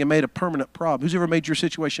temporary thing and made a permanent problem? Who's ever made your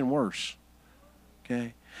situation worse?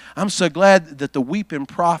 Okay. I'm so glad that the weeping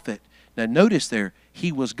prophet, now notice there,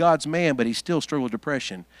 he was God's man, but he still struggled with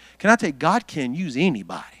depression. Can I tell you, God can use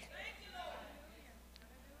anybody.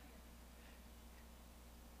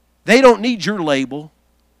 They don't need your label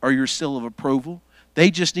or your seal of approval.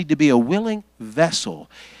 They just need to be a willing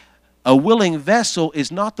vessel. A willing vessel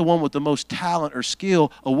is not the one with the most talent or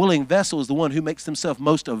skill. A willing vessel is the one who makes themselves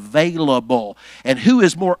most available. And who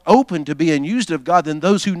is more open to being used of God than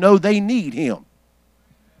those who know they need him?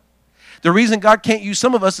 The reason God can't use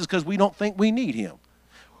some of us is because we don't think we need him.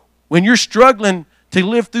 When you're struggling to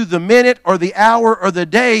live through the minute or the hour or the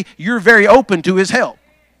day, you're very open to his help.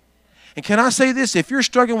 And can I say this? If you're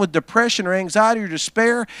struggling with depression or anxiety or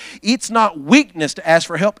despair, it's not weakness to ask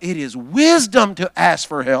for help. It is wisdom to ask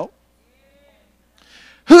for help.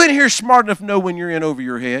 Who in here is smart enough to know when you're in over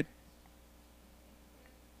your head?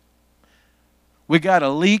 We got a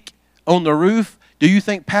leak on the roof. Do you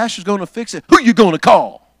think pastor's going to fix it? Who are you going to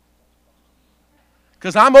call?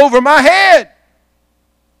 Because I'm over my head.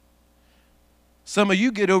 Some of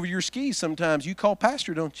you get over your skis sometimes. You call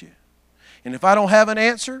pastor, don't you? And if I don't have an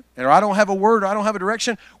answer, or I don't have a word, or I don't have a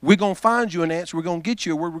direction, we're going to find you an answer. We're going to get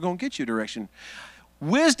you a word. We're going to get you a direction.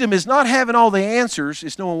 Wisdom is not having all the answers.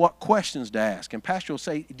 It's knowing what questions to ask. And pastor will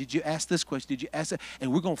say, did you ask this question? Did you ask that?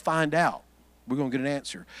 And we're going to find out. We're going to get an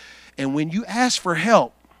answer. And when you ask for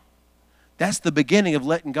help, that's the beginning of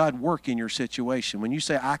letting God work in your situation. When you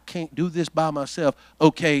say, I can't do this by myself,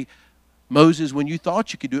 okay, Moses, when you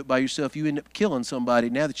thought you could do it by yourself, you end up killing somebody.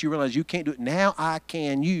 Now that you realize you can't do it, now I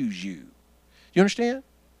can use you. You understand?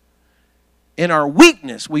 In our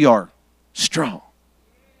weakness, we are strong.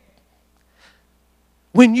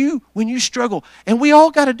 When you struggle, and we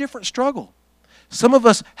all got a different struggle. Some of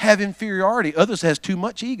us have inferiority. Others has too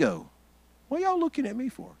much ego. What are y'all looking at me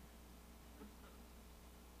for?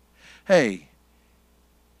 Hey,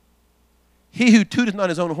 he who tooteth not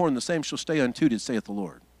his own horn, the same shall stay untooted, saith the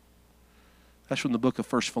Lord. That's from the book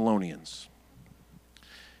of 1 Thessalonians.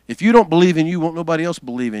 If you don't believe in you, won't nobody else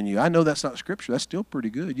believe in you. I know that's not scripture. That's still pretty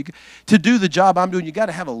good. To do the job I'm doing, you got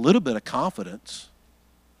to have a little bit of confidence.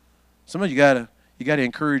 Sometimes you got to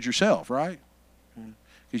encourage yourself, right?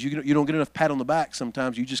 Because you don't get enough pat on the back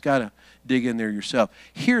sometimes. You just got to dig in there yourself.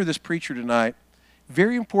 Hear this preacher tonight.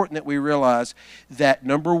 Very important that we realize that,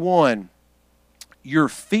 number one, your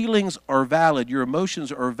feelings are valid, your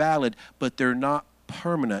emotions are valid, but they're not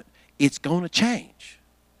permanent. It's going to change.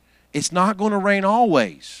 It's not going to rain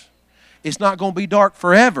always. It's not going to be dark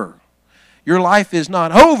forever. Your life is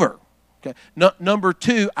not over. Okay. Number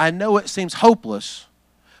two, I know it seems hopeless,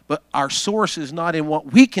 but our source is not in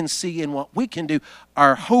what we can see and what we can do.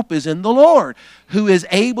 Our hope is in the Lord, who is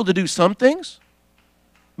able to do some things,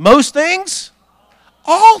 most things,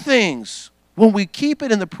 all things. When we keep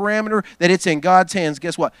it in the parameter that it's in God's hands,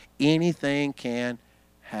 guess what? Anything can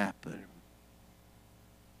happen.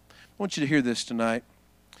 I want you to hear this tonight.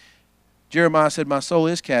 Jeremiah said, my soul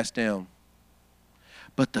is cast down.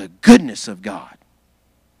 but the goodness of God.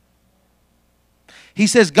 He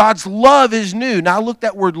says God's love is new. Now, I looked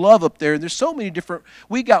that word love up there, and there's so many different,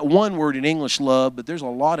 we got one word in English, love, but there's a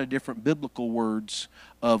lot of different biblical words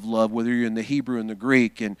of love, whether you're in the Hebrew and the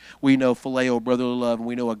Greek. And we know phileo, brotherly love, and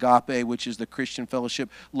we know agape, which is the Christian fellowship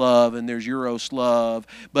love, and there's eros love.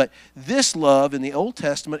 But this love in the Old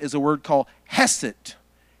Testament is a word called hesed.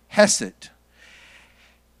 Hesed.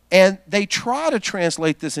 And they try to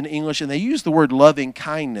translate this in English, and they use the word loving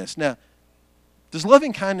kindness. Now, does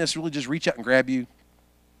loving kindness really just reach out and grab you?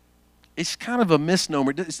 It's kind of a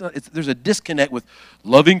misnomer. There's a disconnect with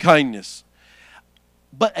loving kindness.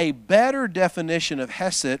 But a better definition of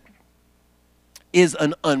hesed is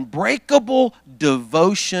an unbreakable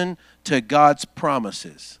devotion to God's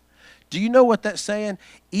promises. Do you know what that's saying?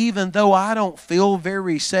 Even though I don't feel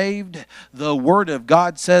very saved, the Word of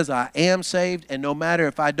God says I am saved, and no matter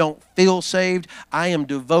if I don't feel saved, I am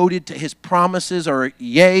devoted to His promises are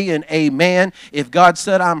yea and amen. If God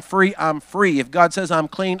said I'm free, I'm free. If God says I'm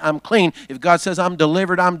clean, I'm clean. If God says I'm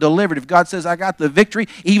delivered, I'm delivered. If God says I got the victory,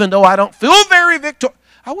 even though I don't feel very victorious.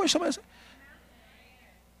 I wish somebody said.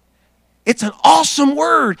 It's an awesome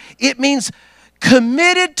word. It means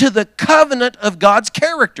committed to the covenant of God's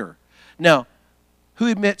character. Now, who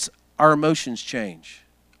admits our emotions change?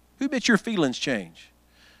 Who admits your feelings change?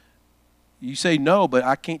 You say no, but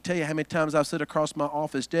I can't tell you how many times I've sat across my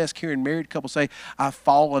office desk hearing married couples say, I've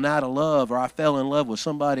fallen out of love or I fell in love with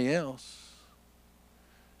somebody else.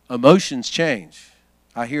 Emotions change.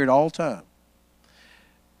 I hear it all the time.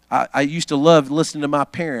 I used to love listening to my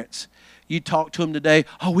parents. You talk to them today,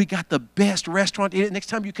 oh, we got the best restaurant to eat. Next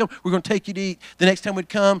time you come, we're going to take you to eat. The next time we'd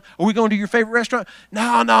come, are we going to your favorite restaurant?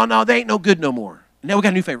 No, they ain't no good no more. Now we got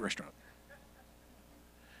a new favorite restaurant.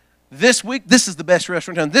 This week, this is the best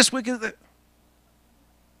restaurant in town. This week is the...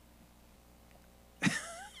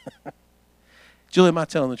 Julie, am I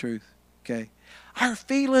telling the truth? Okay. Our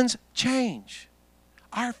feelings change.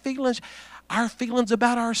 Our feelings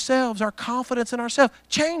about ourselves, our confidence in ourselves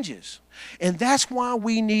changes. And that's why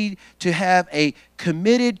we need to have a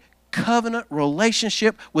committed covenant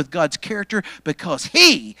relationship with God's character, because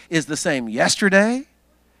He is the same yesterday,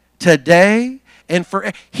 today, and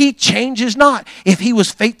forever. He changes not. If He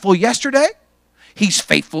was faithful yesterday, He's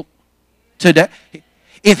faithful today.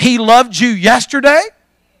 If He loved you yesterday,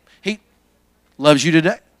 He loves you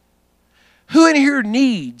today. Who in here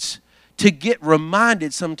needs to get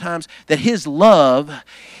reminded sometimes that His love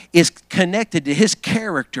is connected to His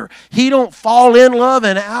character? He don't fall in love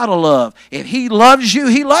and out of love. If He loves you,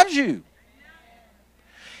 He loves you.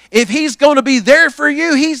 If He's going to be there for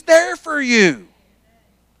you, He's there for you.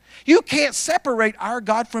 You can't separate our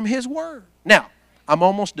God from His Word. Now, I'm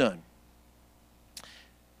almost done.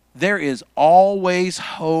 There is always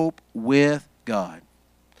hope with God.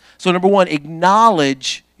 So number one,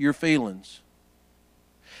 acknowledge your feelings.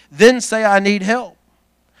 Then say, I need help.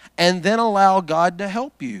 And then allow God to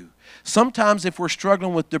help you. Sometimes if we're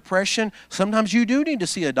struggling with depression, sometimes you do need to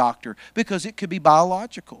see a doctor because it could be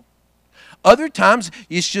biological. Other times,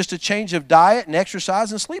 it's just a change of diet and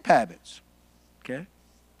exercise and sleep habits. Okay?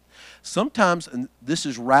 Sometimes, and this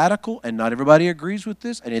is radical, and not everybody agrees with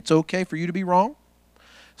this, and it's okay for you to be wrong.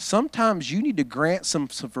 Sometimes you need to grant some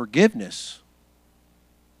forgiveness.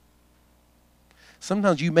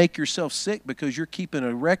 Sometimes you make yourself sick because you're keeping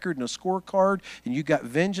a record and a scorecard and you got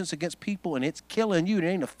vengeance against people and it's killing you and it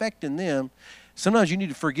ain't affecting them. Sometimes you need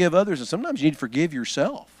to forgive others and sometimes you need to forgive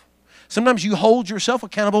yourself. Sometimes you hold yourself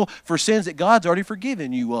accountable for sins that God's already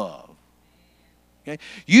forgiven you of. Okay?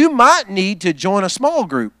 You might need to join a small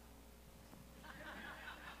group.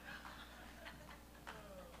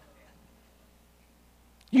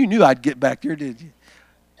 You knew I'd get back there, did you?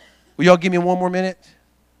 Will y'all give me one more minute?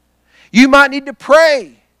 You might need to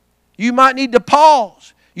pray. You might need to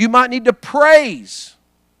pause. You might need to praise.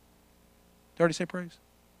 Did I already say praise?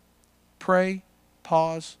 Pray,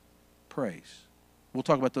 pause, praise. We'll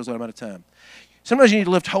talk about those when I'm out of time. Sometimes you need to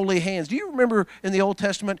lift holy hands. Do you remember in the Old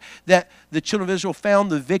Testament that the children of Israel found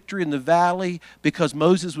the victory in the valley because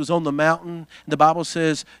Moses was on the mountain? And the Bible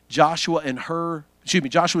says Joshua was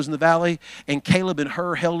in the valley and Caleb and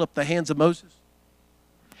Hur held up the hands of Moses.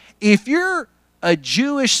 If you're a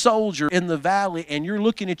Jewish soldier in the valley and you're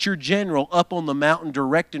looking at your general up on the mountain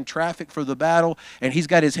directing traffic for the battle and he's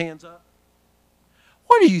got his hands up,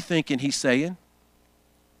 what are you thinking he's saying?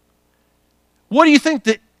 What do you think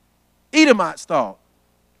the Edomites thought?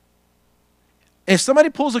 If somebody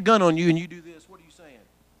pulls a gun on you and you do this, what are you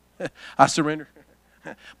saying? I surrender.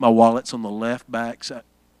 My wallet's on the left back side.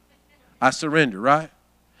 I surrender, right?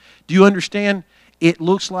 Do you understand? It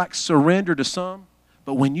looks like surrender to some.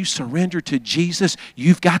 But when you surrender to Jesus,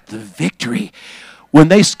 you've got the victory. When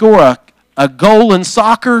they score a goal in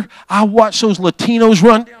soccer, I watch those Latinos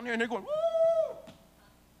run down there and they're going, woo!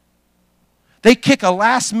 They kick a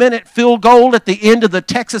last-minute field goal at the end of the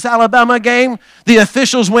Texas-Alabama game. The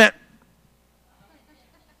officials went.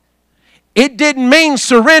 It didn't mean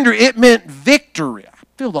surrender. It meant victory. I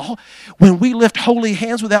feel the whole. When we lift holy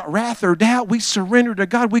hands without wrath or doubt, we surrender to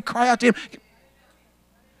God. We cry out to Him.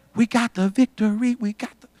 We got the victory. We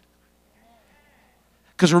got the.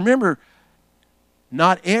 Because remember,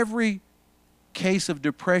 not every case of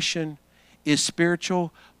depression is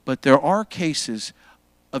spiritual, but there are cases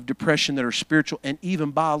of depression that are spiritual, and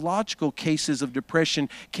even biological cases of depression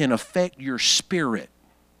can affect your spirit.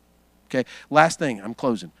 Okay, last thing, I'm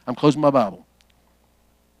closing my Bible.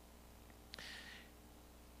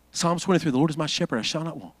 Psalms 23, the Lord is my shepherd, I shall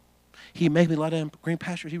not want. He made me lie down in green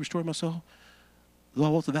pastures, He restored my soul. Though I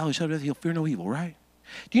walk the valley of the shadow of death, He'll fear no evil, right?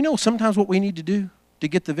 Do you know sometimes what we need to do to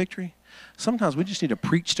get the victory? Sometimes we just need to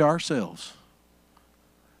preach to ourselves.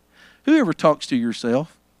 Who ever talks to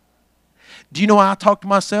yourself? Do you know why I talk to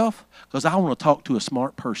myself? Because I want to talk to a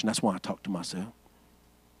smart person. That's why I talk to myself.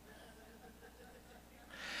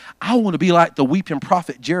 I want to be like the weeping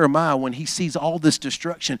prophet Jeremiah when he sees all this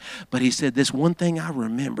destruction. But he said, this one thing I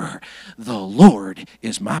remember, the Lord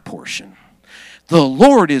is my portion. The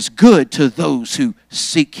Lord is good to those who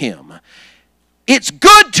seek Him. It's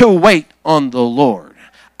good to wait on the Lord.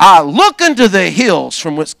 I look unto the hills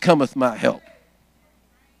from whence cometh my help.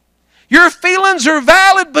 Your feelings are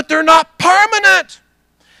valid, but they're not permanent.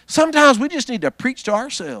 Sometimes we just need to preach to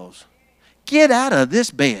ourselves. Get out of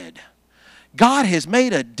this bed. God has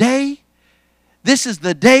made a day. This is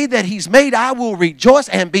the day that He's made. I will rejoice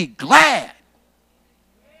and be glad.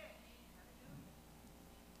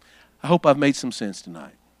 I hope I've made some sense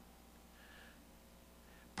tonight.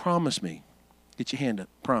 Promise me. Get your hand up.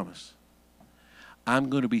 Promise. I'm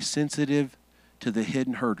going to be sensitive to the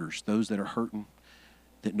hidden hurters, those that are hurting,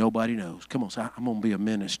 that nobody knows. Come on, so I'm going to be a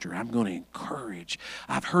minister. I'm going to encourage.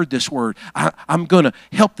 I've heard this word. I'm going to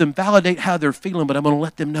help them validate how they're feeling, but I'm going to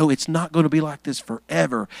let them know it's not going to be like this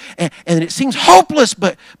forever. And it seems hopeless,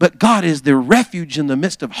 but God is their refuge in the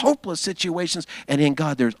midst of hopeless situations, and in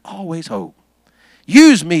God there's always hope.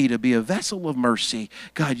 Use me to be a vessel of mercy.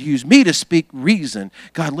 God, use me to speak reason.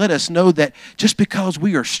 God, let us know that just because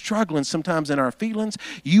we are struggling sometimes in our feelings,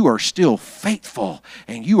 You are still faithful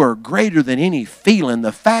and You are greater than any feeling.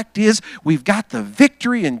 The fact is, we've got the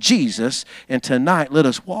victory in Jesus, and tonight let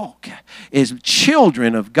us walk as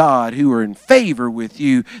children of God who are in favor with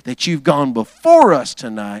You, that You've gone before us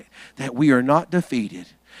tonight, that we are not defeated.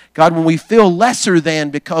 God, when we feel lesser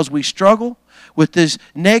than because we struggle with these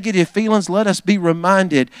negative feelings, let us be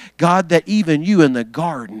reminded, God, that even You in the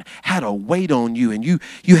garden had a weight on You, and you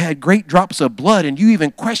had great drops of blood, and You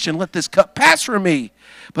even questioned, let this cup pass from me.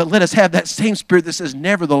 But let us have that same spirit that says,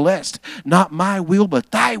 nevertheless, not my will, but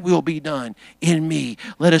Thy will be done in me.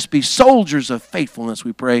 Let us be soldiers of faithfulness,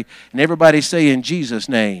 we pray. And everybody say in Jesus'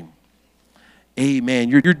 name, amen.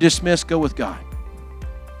 You're dismissed. Go with God.